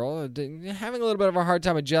Stargirl, having a little bit of a hard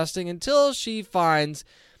time adjusting until she finds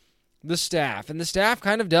the staff. And the staff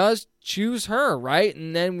kind of does choose her, right?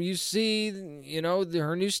 And then you see,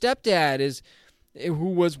 her new stepdad who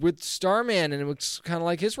was with Starman, and it was kind of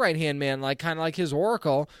like his right-hand man, kind of like his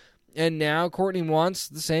Oracle. And now Courtney wants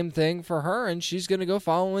the same thing for her, and she's going to go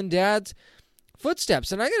follow in Dad's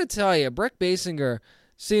footsteps. And I got to tell you, Brett Basinger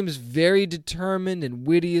seems very determined and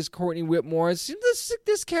witty as Courtney Whitmore. It seems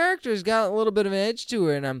this character's got a little bit of an edge to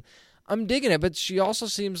her, and I'm digging it. But she also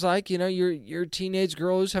seems like, your teenage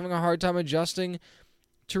girl who's having a hard time adjusting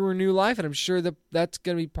to her new life, and I'm sure that's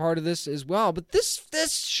going to be part of this as well. But this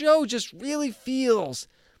show just really feels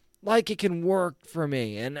like it can work for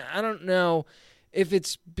me, and I don't know if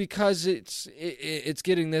it's because it's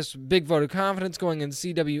getting this big vote of confidence going in the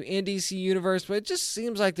CW and DC universe, but it just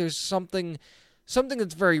seems like there's something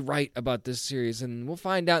that's very right about this series, and we'll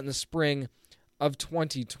find out in the spring of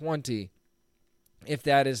 2020 if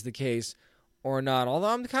that is the case or not. Although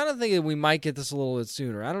I'm kind of thinking we might get this a little bit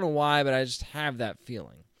sooner. I don't know why, but I just have that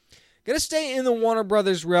feeling. Gonna stay in the Warner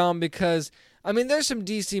Brothers realm because, there's some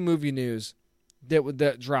DC movie news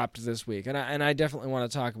that dropped this week, and I definitely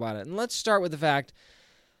want to talk about it. And let's start with the fact,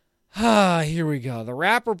 here we go. The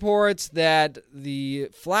Wrap reports that the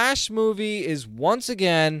Flash movie is once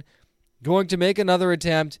again going to make another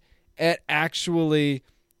attempt at actually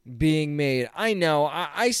being made. I know,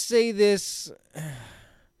 I say this,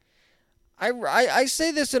 I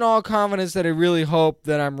say this in all confidence that I really hope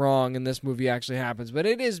that I'm wrong and this movie actually happens, but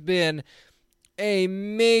it has been a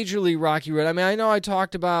majorly rocky road. I know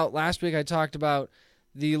last week I talked about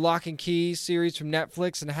the Lock and Key series from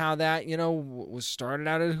Netflix and how that, was started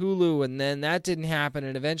out at Hulu, and then that didn't happen,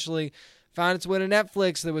 and eventually found its way to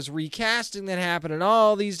Netflix. There was recasting that happened and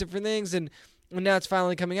all these different things, and now it's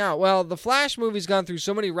finally coming out. Well, the Flash movie's gone through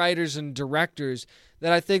so many writers and directors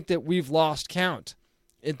that I think that we've lost count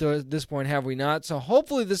at this point, have we not? So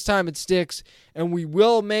hopefully this time it sticks, and we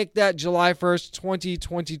will make that July 1st,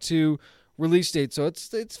 2022 release date. So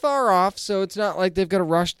it's far off, so it's not like they've got to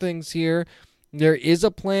rush things here. There is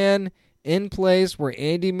a plan in place where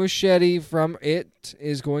Andy Muschietti from It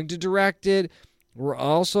is going to direct it. We're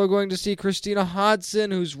also going to see Christina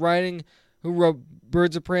Hodson, who wrote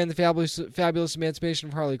Birds of Prey and the Fabulous Emancipation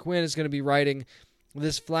of Harley Quinn, is going to be writing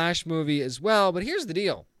this Flash movie as well. But here's the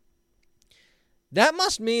deal. That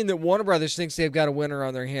must mean that Warner Brothers thinks they've got a winner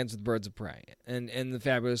on their hands with Birds of Prey and the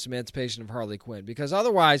Fabulous Emancipation of Harley Quinn. Because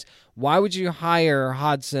otherwise, why would you hire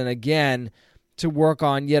Hodson again to work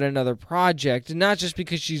on yet another project? And not just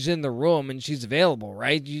because she's in the room and she's available,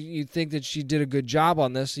 right? You think that she did a good job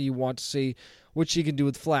on this, so you want to see what she can do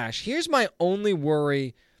with Flash. Here's my only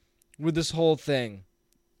worry with this whole thing.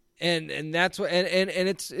 And that's what and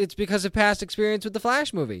it's because of past experience with the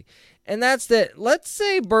Flash movie. And that's that, let's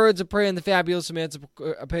say Birds of Prey and the Fabulous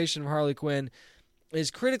Emancipation of Harley Quinn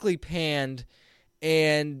is critically panned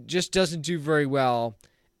and just doesn't do very well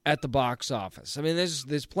at the box office. I mean,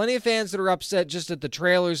 there's plenty of fans that are upset just at the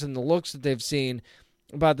trailers and the looks that they've seen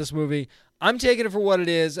about this movie. I'm taking it for what it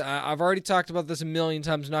is. I've already talked about this a million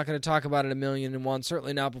times. I'm not going to talk about it 1,000,001,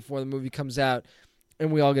 certainly not before the movie comes out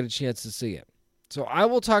and we all get a chance to see it. So I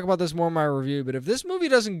will talk about this more in my review, but if this movie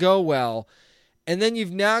doesn't go well, and then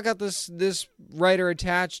you've now got this writer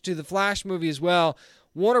attached to the Flash movie as well,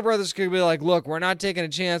 Warner Brothers could be like, look, we're not taking a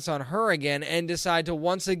chance on her again, and decide to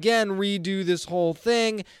once again redo this whole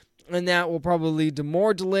thing, and that will probably lead to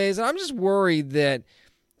more delays. And I'm just worried that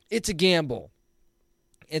it's a gamble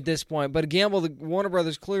at this point, but a gamble that Warner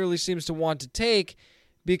Brothers clearly seems to want to take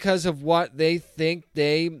because of what they think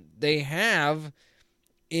they have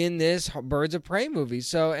in this Birds of Prey movie.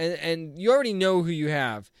 So, and you already know who you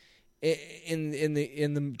have in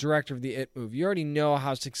the director of the It movie. You already know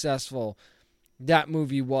how successful that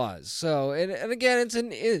movie was. So, and again, it's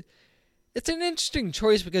an interesting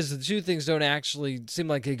choice because the two things don't actually seem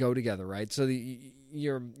like they go together, right? So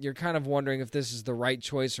you're kind of wondering if this is the right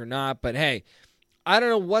choice or not. But hey, I don't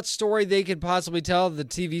know what story they could possibly tell the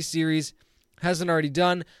TV series hasn't already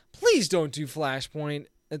done. Please don't do Flashpoint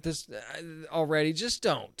at this already. Just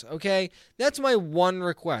don't, okay? That's my one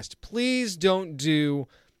request. Please don't do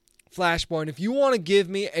Flashpoint. If you want to give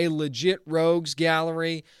me a legit rogues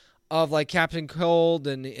gallery of like Captain Cold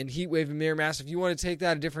and Heatwave and Mirror Mask, if you want to take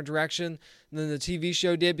that a different direction than the TV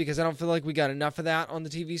show did, because I don't feel like we got enough of that on the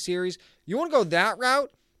TV series, you want to go that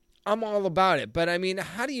route, I'm all about it. But I mean,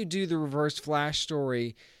 how do you do the Reverse Flash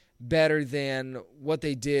story better than what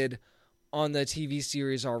they did on the TV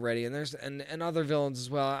series already? And there's and other villains as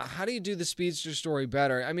well. How do you do the Speedster story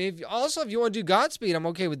better? I mean, if you want to do Godspeed, I'm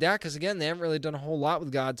okay with that, because again, they haven't really done a whole lot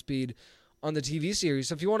with Godspeed on the TV series.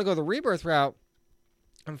 So if you want to go the Rebirth route,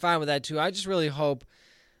 I'm fine with that too. I really hope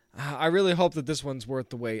that this one's worth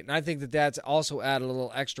the wait. And I think that that's also added a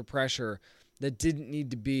little extra pressure that didn't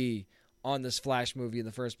need to be on this Flash movie in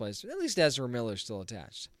the first place. At least Ezra Miller's still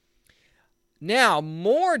attached. Now,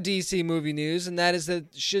 more DC movie news, and that is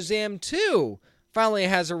that Shazam 2 finally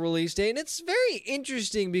has a release date. And it's very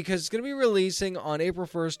interesting because it's going to be releasing on April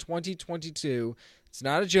 1st, 2022. It's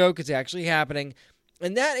not a joke. It's actually happening.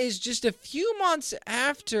 And that is just a few months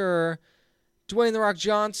after Dwayne "The Rock"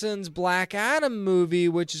 Johnson's Black Adam movie,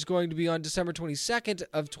 which is going to be on December 22nd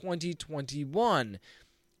of 2021.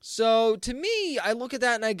 So, to me, I look at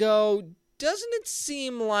that and I go, doesn't it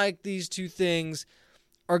seem like these two things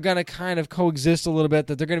are going to kind of coexist a little bit,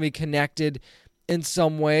 that they're going to be connected in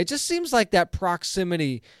some way? It just seems like that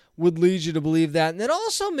proximity would lead you to believe that. And it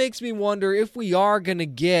also makes me wonder if we are going to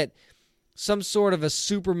get some sort of a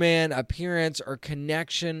Superman appearance or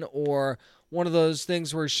connection, or one of those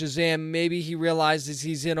things where Shazam, maybe he realizes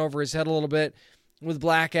he's in over his head a little bit with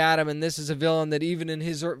Black Adam, and this is a villain that even in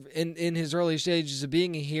his early stages of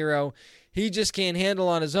being a hero, he just can't handle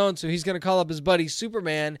on his own, so he's going to call up his buddy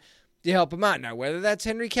Superman to help him out. Now, whether that's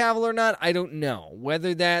Henry Cavill or not, I don't know.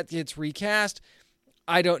 Whether that gets recast,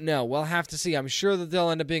 I don't know. We'll have to see. I'm sure that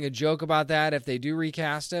they'll end up being a joke about that if they do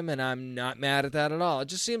recast him, and I'm not mad at that at all. It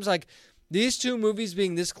just seems like these two movies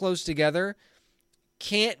being this close together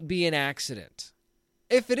can't be an accident.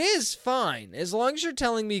 If it is, fine. As long as you're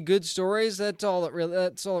telling me good stories, that's all it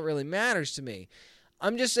really matters to me.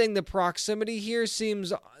 I'm just saying the proximity here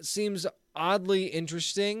seems oddly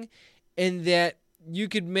interesting, in that you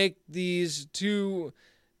could make these two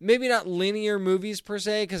maybe not linear movies per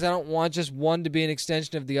se, because I don't want just one to be an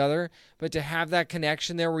extension of the other, but to have that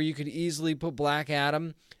connection there where you could easily put Black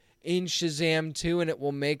Adam in Shazam 2 and it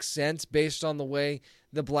will make sense based on the way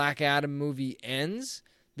the Black Adam movie ends,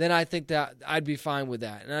 then I think that I'd be fine with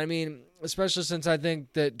that. And I mean, especially since I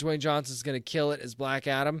think that Dwayne Johnson's going to kill it as Black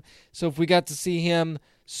Adam. So if we got to see him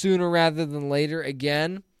sooner rather than later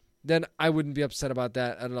again, then I wouldn't be upset about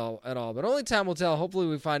that at all. But only time will tell. Hopefully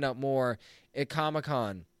we find out more at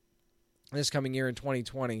Comic-Con this coming year in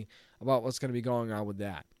 2020 about what's going to be going on with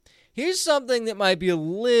that. Here's something that might be a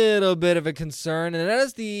little bit of a concern, and that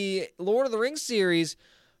is the Lord of the Rings series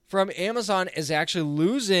from Amazon is actually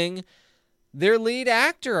losing their lead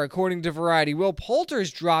actor, according to Variety. Will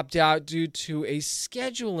Poulter's dropped out due to a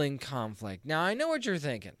scheduling conflict. Now, I know what you're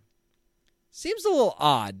thinking. Seems a little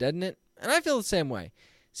odd, doesn't it? And I feel the same way.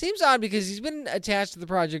 Seems odd because he's been attached to the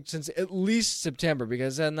project since at least September,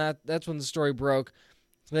 because then that's when the story broke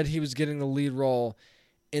that he was getting the lead role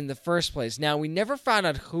in the first place. Now, we never found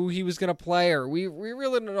out who he was going to play, or we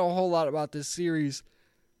really don't know a whole lot about this series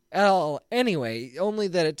at all anyway, only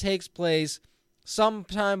that it takes place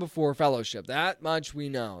sometime before Fellowship. That much we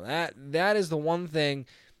know. That is the one thing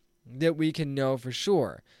that we can know for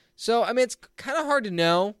sure. So, I mean, it's kind of hard to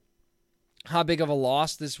know how big of a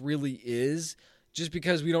loss this really is, just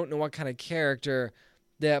because we don't know what kind of character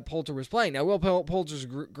that Poulter was playing. Now, Will Poulter's a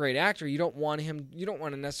great actor. You don't want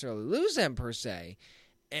to necessarily lose him per se,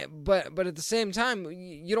 but at the same time,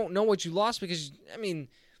 you don't know what you lost because, I mean,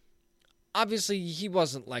 obviously he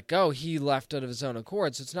wasn't let go. He left out of his own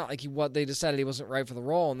accord, so it's not like they decided he wasn't right for the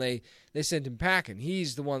role and they sent him packing.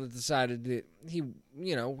 He's the one that decided that he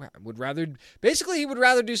would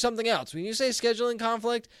rather do something else. When you say scheduling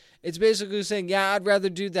conflict, it's basically saying, yeah, I'd rather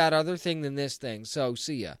do that other thing than this thing, so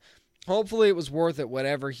see ya. Hopefully it was worth it,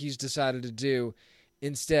 whatever he's decided to do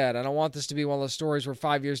instead. I don't want this to be one of those stories where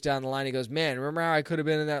 5 years down the line he goes, man, remember how I could have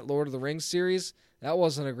been in that Lord of the Rings series? That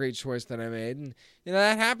wasn't a great choice that I made. And,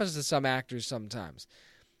 that happens to some actors sometimes.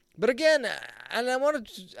 But again, and I want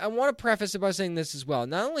to preface it by saying this as well.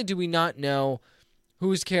 Not only do we not know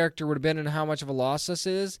whose character would have been and how much of a loss this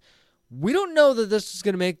is, we don't know that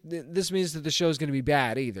this means that the show is going to be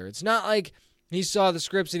bad either. It's not like he saw the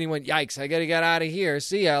scripts and he went, yikes, I got to get out of here.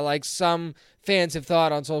 See ya, like some fans have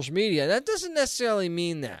thought on social media. That doesn't necessarily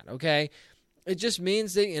mean that, okay? It just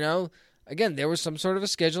means that, again, there was some sort of a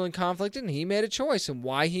scheduling conflict and he made a choice. And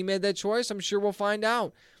why he made that choice, I'm sure we'll find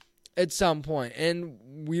out at some point.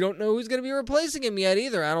 And we don't know who's going to be replacing him yet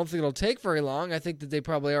either. I don't think it'll take very long. I think that they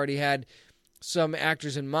probably already had some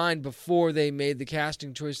actors in mind before they made the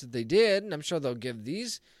casting choice that they did. And I'm sure they'll give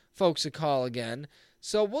these folks a call again.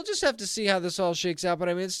 So we'll just have to see how this all shakes out. But,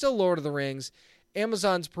 I mean, it's still Lord of the Rings.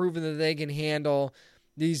 Amazon's proven that they can handle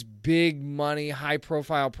these big money,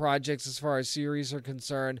 high-profile projects as far as series are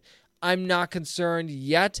concerned. I'm not concerned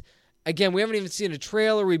yet. Again, we haven't even seen a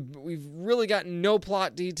trailer. We've really gotten no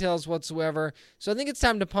plot details whatsoever. So I think it's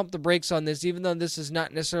time to pump the brakes on this, even though this is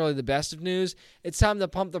not necessarily the best of news. It's time to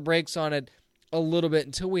pump the brakes on it a little bit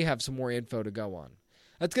until we have some more info to go on.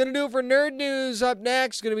 That's going to do it for Nerd News. Up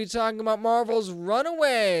next, going to be talking about Marvel's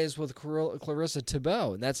Runaways with Clarissa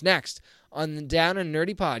Thibault. And that's next on the Down and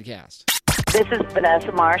Nerdy Podcast. This is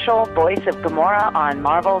Vanessa Marshall, voice of Gamora on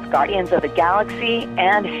Marvel's Guardians of the Galaxy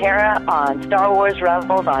and Hera on Star Wars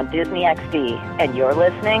Rebels on Disney XD. And you're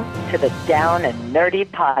listening to the Down and Nerdy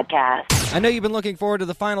Podcast. I know you've been looking forward to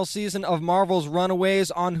the final season of Marvel's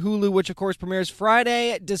Runaways on Hulu, which, of course, premieres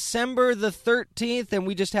Friday, December the 13th. And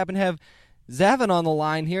we just happen to have Zavin on the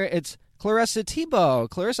line here. It's Clarissa Thibault.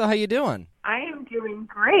 Clarissa, how you doing? I am doing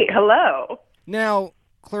great. Hello. Now,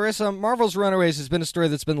 Clarissa, Marvel's Runaways has been a story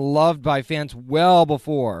that's been loved by fans well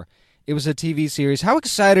before it was a TV series. How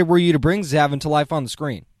excited were you to bring Zavin to life on the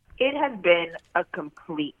screen? It has been a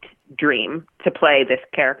complete dream to play this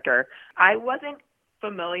character. I wasn't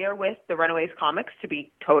familiar with the Runaways comics, to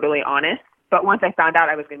be totally honest, but once I found out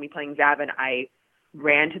I was going to be playing Zavin, I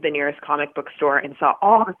ran to the nearest comic book store and saw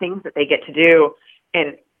all the things that they get to do,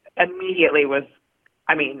 and immediately it was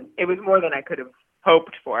more than I could have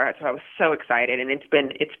hoped for. So I was so excited, and it's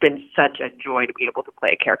been such a joy to be able to play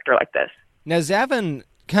a character like this. Now, Zavin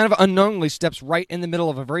kind of unknowingly steps right in the middle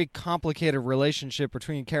of a very complicated relationship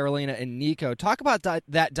between Carolina and Nico. Talk about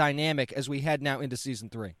that dynamic as we head now into Season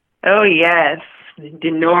 3. Oh, yes.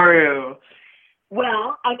 Denoru.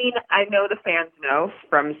 Well, I mean, I know the fans know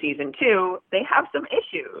from Season 2, they have some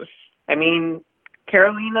issues. I mean,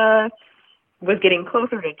 Carolina was getting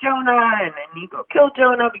closer to Jonah, and then Nico killed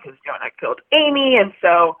Jonah because Jonah killed Amy, and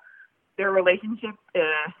so their relationship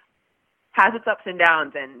has its ups and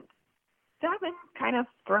downs, and Zavin kind of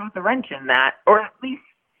throws a wrench in that, or at least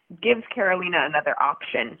gives Carolina another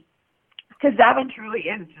option, because Zavin truly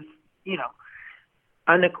is just,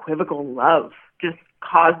 unequivocal love, just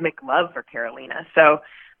cosmic love for Carolina. So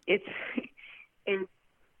it's an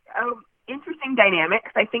interesting dynamic,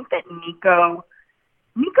 because I think that Nico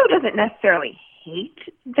doesn't necessarily hate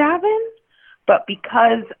Zavin, but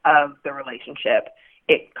because of the relationship,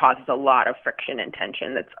 it causes a lot of friction and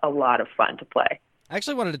tension that's a lot of fun to play. I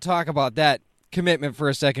actually wanted to talk about that commitment for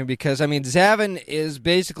a second because, Zavin is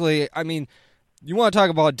basically, you want to talk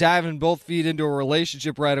about diving both feet into a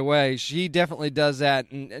relationship right away. She definitely does that,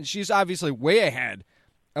 and she's obviously way ahead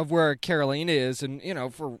of where Carolina is, and,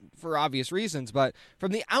 for obvious reasons. But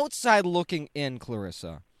from the outside looking in,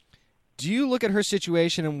 Clarissa, do you look at her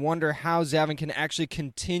situation and wonder how Zavin can actually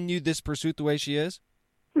continue this pursuit the way she is?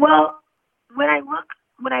 Well, when I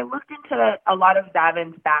looked into a lot of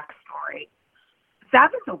Zavin's backstory,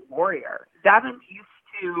 Zavin's a warrior. Zavin's used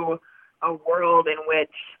to a world in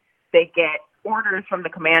which they get orders from the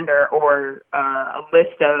commander or a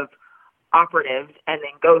list of operatives and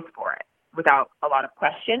then goes for it without a lot of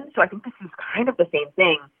question. So I think this is kind of the same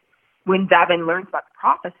thing when Zavin learns about the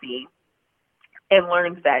prophecy and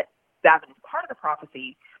learns that Zavin is part of the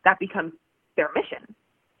prophecy. That becomes their mission.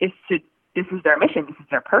 This is their mission. This is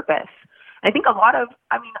their purpose. I think a lot of,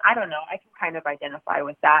 I don't know, I can kind of identify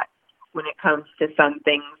with that. when it comes to some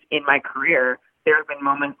things in my career, there have been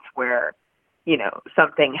moments where,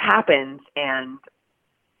 something happens and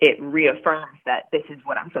it reaffirms that this is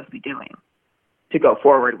what I'm supposed to be doing to go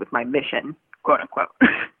forward with my mission, quote unquote.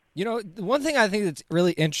 The one thing I think that's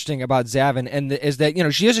really interesting about Zavin is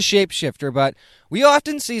that, she is a shapeshifter, but we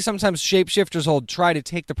often see sometimes shapeshifters will try to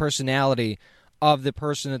take the personality of the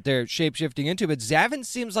person that they're shapeshifting into, but Zavin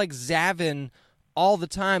seems like Zavin all the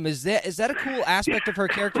time. Is that a cool aspect of her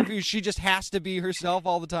character for you? She just has to be herself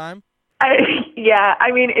all the time?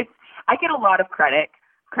 I get a lot of credit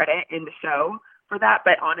in the show for that,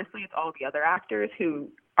 but honestly, it's all the other actors who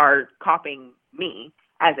are copying me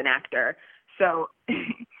as an actor. So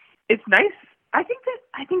it's nice. I think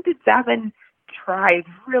that Zavin tries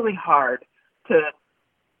really hard to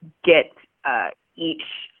get each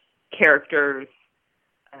character's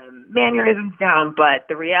mannerisms down, but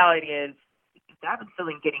the reality is Zavin's still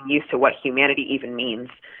getting used to what humanity even means.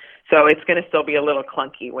 So it's going to still be a little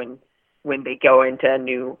clunky when they go into a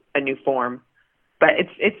new form. But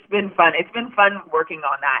it's been fun. It's been fun working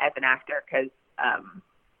on that as an actor because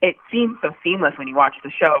it seems so seamless when you watch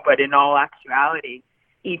the show. But in all actuality,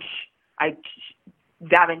 Zavin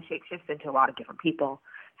shapeshifts into a lot of different people.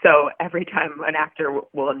 So every time an actor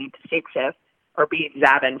will need to shapeshift or be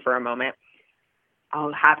Zavin for a moment,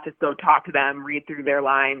 I'll have to go talk to them, read through their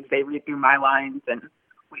lines. They read through my lines, and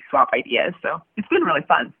we swap ideas. So it's been really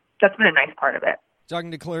fun. That's been a nice part of it.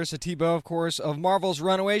 Talking to Clarissa Thibault, of course, of Marvel's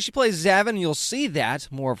Runaway. She plays Zavin. You'll see that,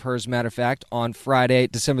 more of her, as a matter of fact, on Friday,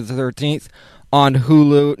 December the 13th on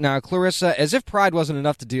Hulu. Now, Clarissa, as if Pride wasn't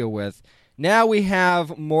enough to deal with, now we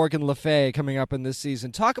have Morgan Le Fay coming up in this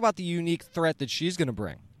season. Talk about the unique threat that she's going to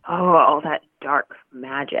bring. Oh, all that dark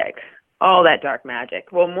magic.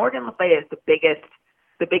 Well, Morgan Le Fay is the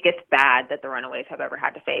biggest bad that the Runaways have ever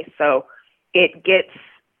had to face. So it gets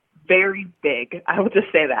very big. I will just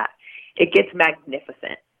say that. It gets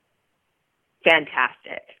magnificent,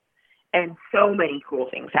 fantastic, and so many cool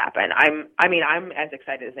things happen. I'm as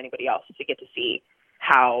excited as anybody else to get to see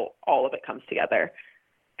how all of it comes together,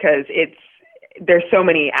 because there's so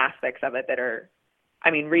many aspects of it that are,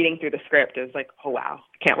 reading through the script is like, oh wow,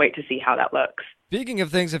 can't wait to see how that looks. Speaking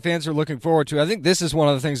of things that fans are looking forward to, I think this is one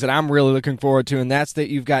of the things that I'm really looking forward to, and that's that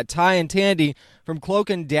you've got Ty and Tandy from Cloak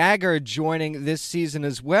and Dagger joining this season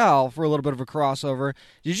as well for a little bit of a crossover.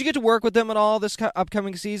 Did you get to work with them at all this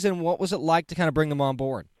upcoming season? What was it like to kind of bring them on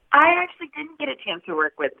board? I actually didn't get a chance to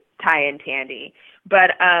work with Ty and Tandy,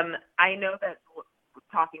 but I know that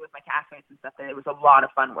talking with my castmates and stuff, that it was a lot of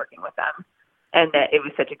fun working with them. And that it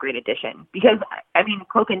was such a great addition because,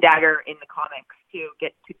 Cloak and Dagger in the comics too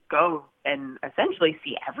get to go and essentially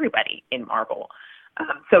see everybody in Marvel.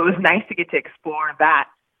 So it was nice to get to explore that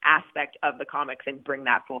aspect of the comics and bring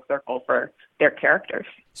that full circle for their characters.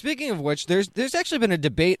 Speaking of which, there's actually been a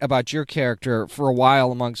debate about your character for a while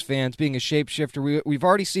amongst fans, being a shapeshifter. We've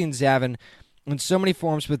already seen Zavin in so many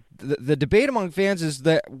forms, but the debate among fans is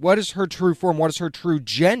that what is her true form, what is her true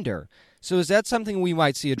gender? So is that something we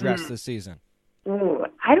might see addressed this season? Ooh,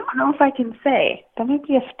 I don't know if I can say. That might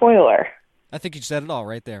be a spoiler. I think you said it all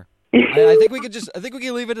right there. I think we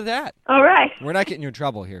can leave it at that. All right. We're not getting you in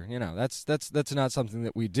trouble here. That's not something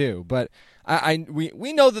that we do. But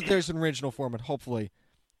we know that there's an original form, and hopefully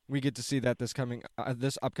we get to see that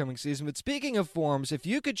this upcoming season. But speaking of forms, if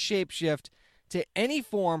you could shapeshift to any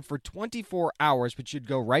form for 24 hours, but you'd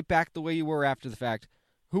go right back the way you were after the fact,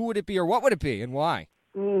 who would it be, or what would it be, and why?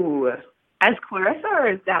 Ooh, as Clarissa or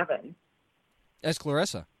as Zavin? As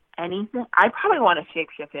Clarissa. Anything? I probably want to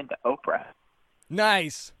shapeshift into Oprah.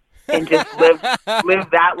 Nice. And just live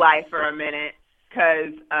that life for a minute,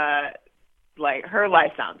 because her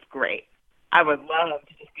life sounds great. I would love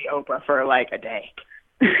to just be Oprah for a day.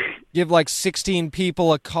 Give 16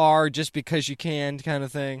 people a car just because you can, kind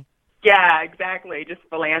of thing. Yeah, exactly. Just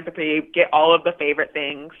philanthropy. Get all of the favorite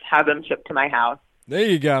things. Have them shipped to my house. There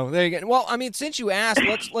you go. Well, since you asked,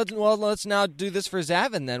 let's now do this for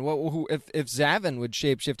Zavin then. If Zavin would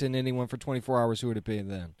shapeshift into anyone for 24 hours, who would it be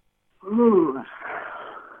then? Ooh.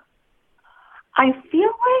 I feel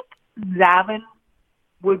like Zavin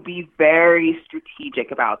would be very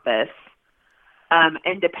strategic about this.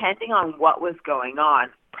 And depending on what was going on,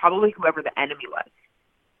 probably whoever the enemy was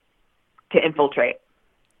to infiltrate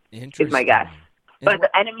is my guess. But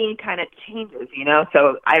the enemy kind of changes,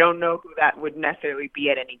 so I don't know who that would necessarily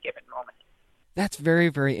be at any given moment. That's very,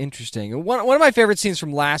 very interesting. One of my favorite scenes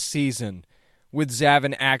from last season with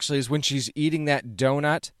Zavin actually is when she's eating that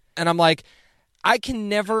donut. And I'm like, I've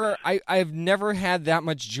never had that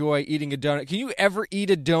much joy eating a donut. Can you ever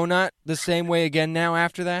eat a donut the same way again now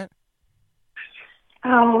after that?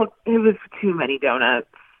 Oh, it was too many donuts.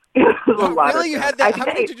 It was a lot Really? of You donuts. had that? I How think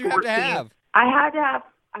I many ate did you have to 14. have? I had to have,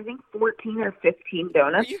 I think, 14 or 15 Are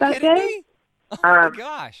donuts you that kidding day. me? Oh, my Um,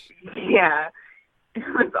 gosh. Yeah, it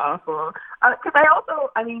was awful. Because I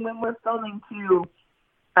also, I mean, when we're filming too,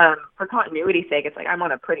 for continuity's sake, it's like I'm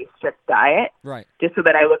on a pretty strict diet Right. just so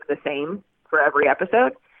that I look the same for every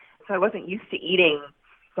episode. So I wasn't used to eating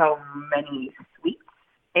so many sweets,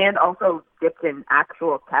 and also dipped in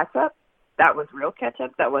actual ketchup. That was real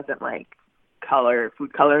ketchup. That wasn't like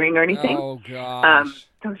food coloring or anything. Oh, gosh.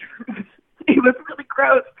 So it was really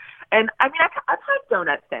gross. And I mean, I've had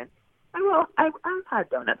donuts since. I've had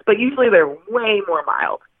donuts, but usually they're way more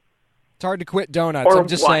mild. It's hard to quit donuts. Or I'm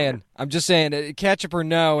just one. saying, ketchup or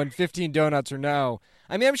no, and 15 donuts or no.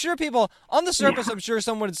 I mean, I'm sure people on the surface. I'm sure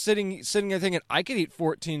someone is sitting there thinking, I could eat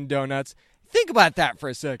 14 donuts. Think about that for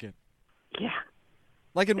a second. Yeah,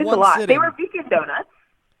 Like in it's one a lot. sitting. They were vegan donuts,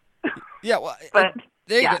 Yeah, well, but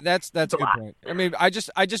there you yeah, go. That's a it's a good lot. point. I mean, I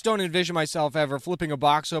just don't envision myself ever flipping a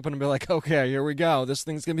box open and be like, okay, here we go. This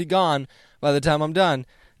thing's gonna be gone by the time I'm done.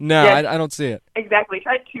 No, Yes. I don't see it. Exactly.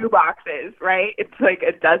 Try 2 boxes, right? It's like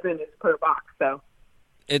a dozen is per box. So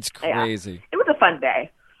It's yeah. crazy. It was a fun day.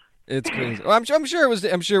 It's crazy. Well, I'm sure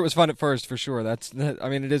it was fun at first for sure. I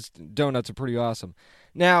mean, it is. Donuts are pretty awesome.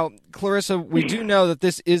 Now, Clarissa, we do know that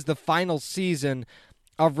this is the final season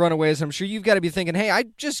of Runaways. I'm sure you've got to be thinking, hey, I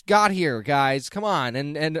just got here, guys. Come on.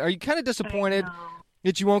 And are you kind of disappointed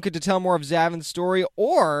that you won't get to tell more of Zavin's story,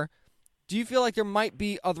 or do you feel like there might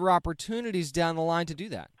be other opportunities down the line to do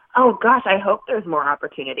that? Oh gosh, I hope there's more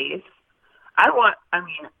opportunities. I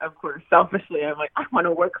mean, of course, selfishly, I'm like, I want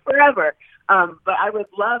to work forever. But I would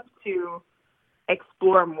love to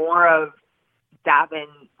explore more of Zavin,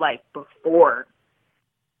 like, before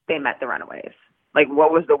they met the Runaways. Like,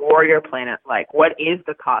 what was the warrior planet like? What is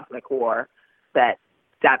the cosmic war that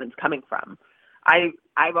Zavin's coming from?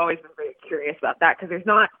 I've always been very curious about that because there's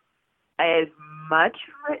not as much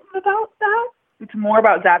written about that. It's more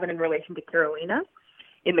about Zavin in relation to Carolina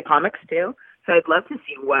in the comics, too. So I'd love to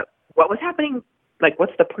see what was happening. Like,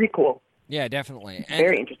 what's the prequel? Yeah, definitely. I'm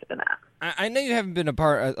very interested in that. I know you haven't been a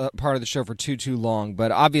part of the show for too long, but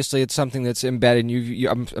obviously it's something that's embedded.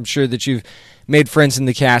 I'm sure that you've made friends in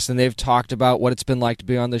the cast, and they've talked about what it's been like to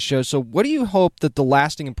be on this show. So what do you hope that the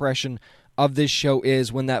lasting impression of this show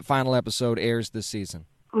is when that final episode airs this season?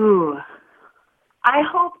 Ooh, I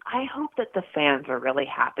hope that the fans are really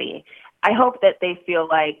happy. I hope that they feel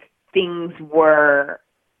like things were,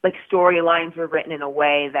 like, storylines were written in a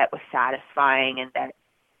way that was satisfying and that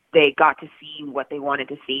they got to see what they wanted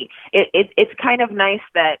to see. It's kind of nice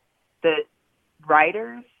that the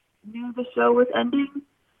writers knew the show was ending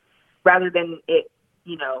rather than it,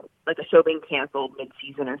 like a show being canceled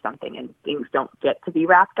mid-season or something and things don't get to be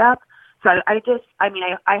wrapped up. So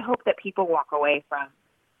I hope that people walk away from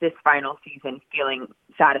this final season feeling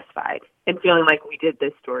satisfied and feeling like we did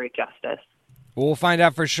this story justice. We'll find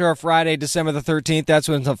out for sure Friday, December the 13th. That's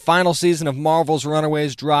when the final season of Marvel's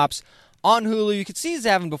Runaways drops on Hulu. You can see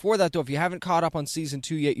Zavin before that, though. If you haven't caught up on Season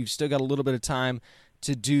 2 yet, you've still got a little bit of time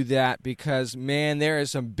to do that because, man, there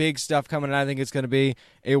is some big stuff coming, and I think it's going to be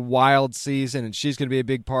a wild season, and she's going to be a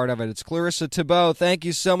big part of it. It's Clarissa Thibault. Thank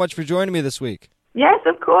you so much for joining me this week. Yes,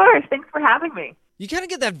 of course. Thanks for having me. You kind of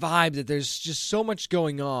get that vibe that there's just so much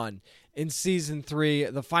going on in Season 3,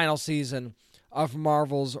 the final season of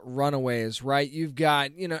Marvel's Runaways, right? You've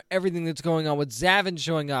got, everything that's going on with Zavin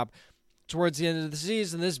showing up towards the end of the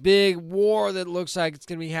season, this big war that looks like it's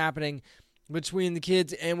going to be happening between the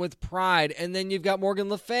kids and with Pride. And then you've got Morgan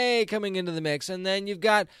Le Fay coming into the mix. And then you've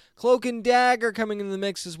got Cloak and Dagger coming into the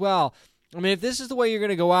mix as well. I mean, if this is the way you're going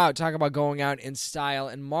to go out, talk about going out in style.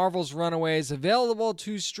 And Marvel's Runaways, available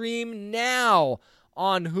to stream now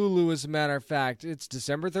on Hulu, as a matter of fact. It's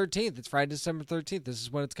December 13th. It's Friday, December 13th. This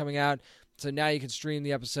is when it's coming out. So now you can stream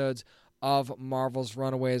the episodes of Marvel's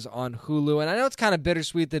Runaways on Hulu. And I know it's kind of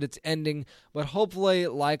bittersweet that it's ending, but hopefully,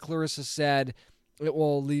 like Clarissa said, it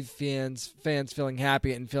will leave fans feeling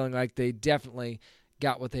happy and feeling like they definitely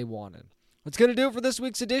got what they wanted. That's going to do it for this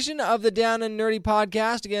week's edition of the Down and Nerdy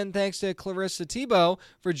Podcast. Again, thanks to Clarissa Thibault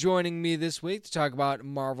for joining me this week to talk about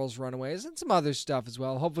Marvel's Runaways and some other stuff as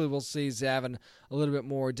well. Hopefully we'll see Zavin a little bit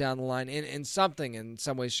more down the line in something, in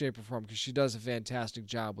some way, shape, or form, because she does a fantastic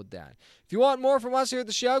job with that. If you want more from us here at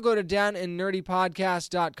the show, go to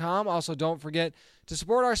downandnerdypodcast.com. Also, don't forget to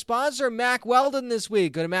support our sponsor, Mack Weldon, this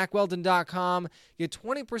week. Go to mackweldon.com. Get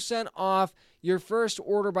 20% off your first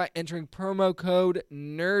order by entering promo code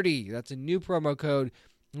NERDY. That's a new promo code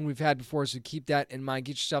we've had before, so keep that in mind.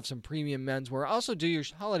 Get yourself some premium menswear. Also, do your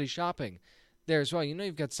holiday shopping there as well.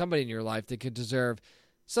 You've got somebody in your life that could deserve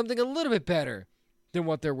something a little bit better than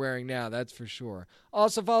what they're wearing now, that's for sure.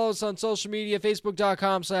 Also follow us on social media,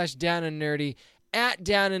 facebook.com/downandnerdy, at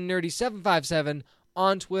downandnerdy757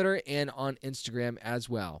 on Twitter and on Instagram as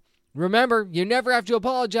well. Remember, you never have to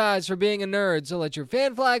apologize for being a nerd, so let your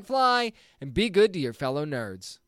fan flag fly and be good to your fellow nerds.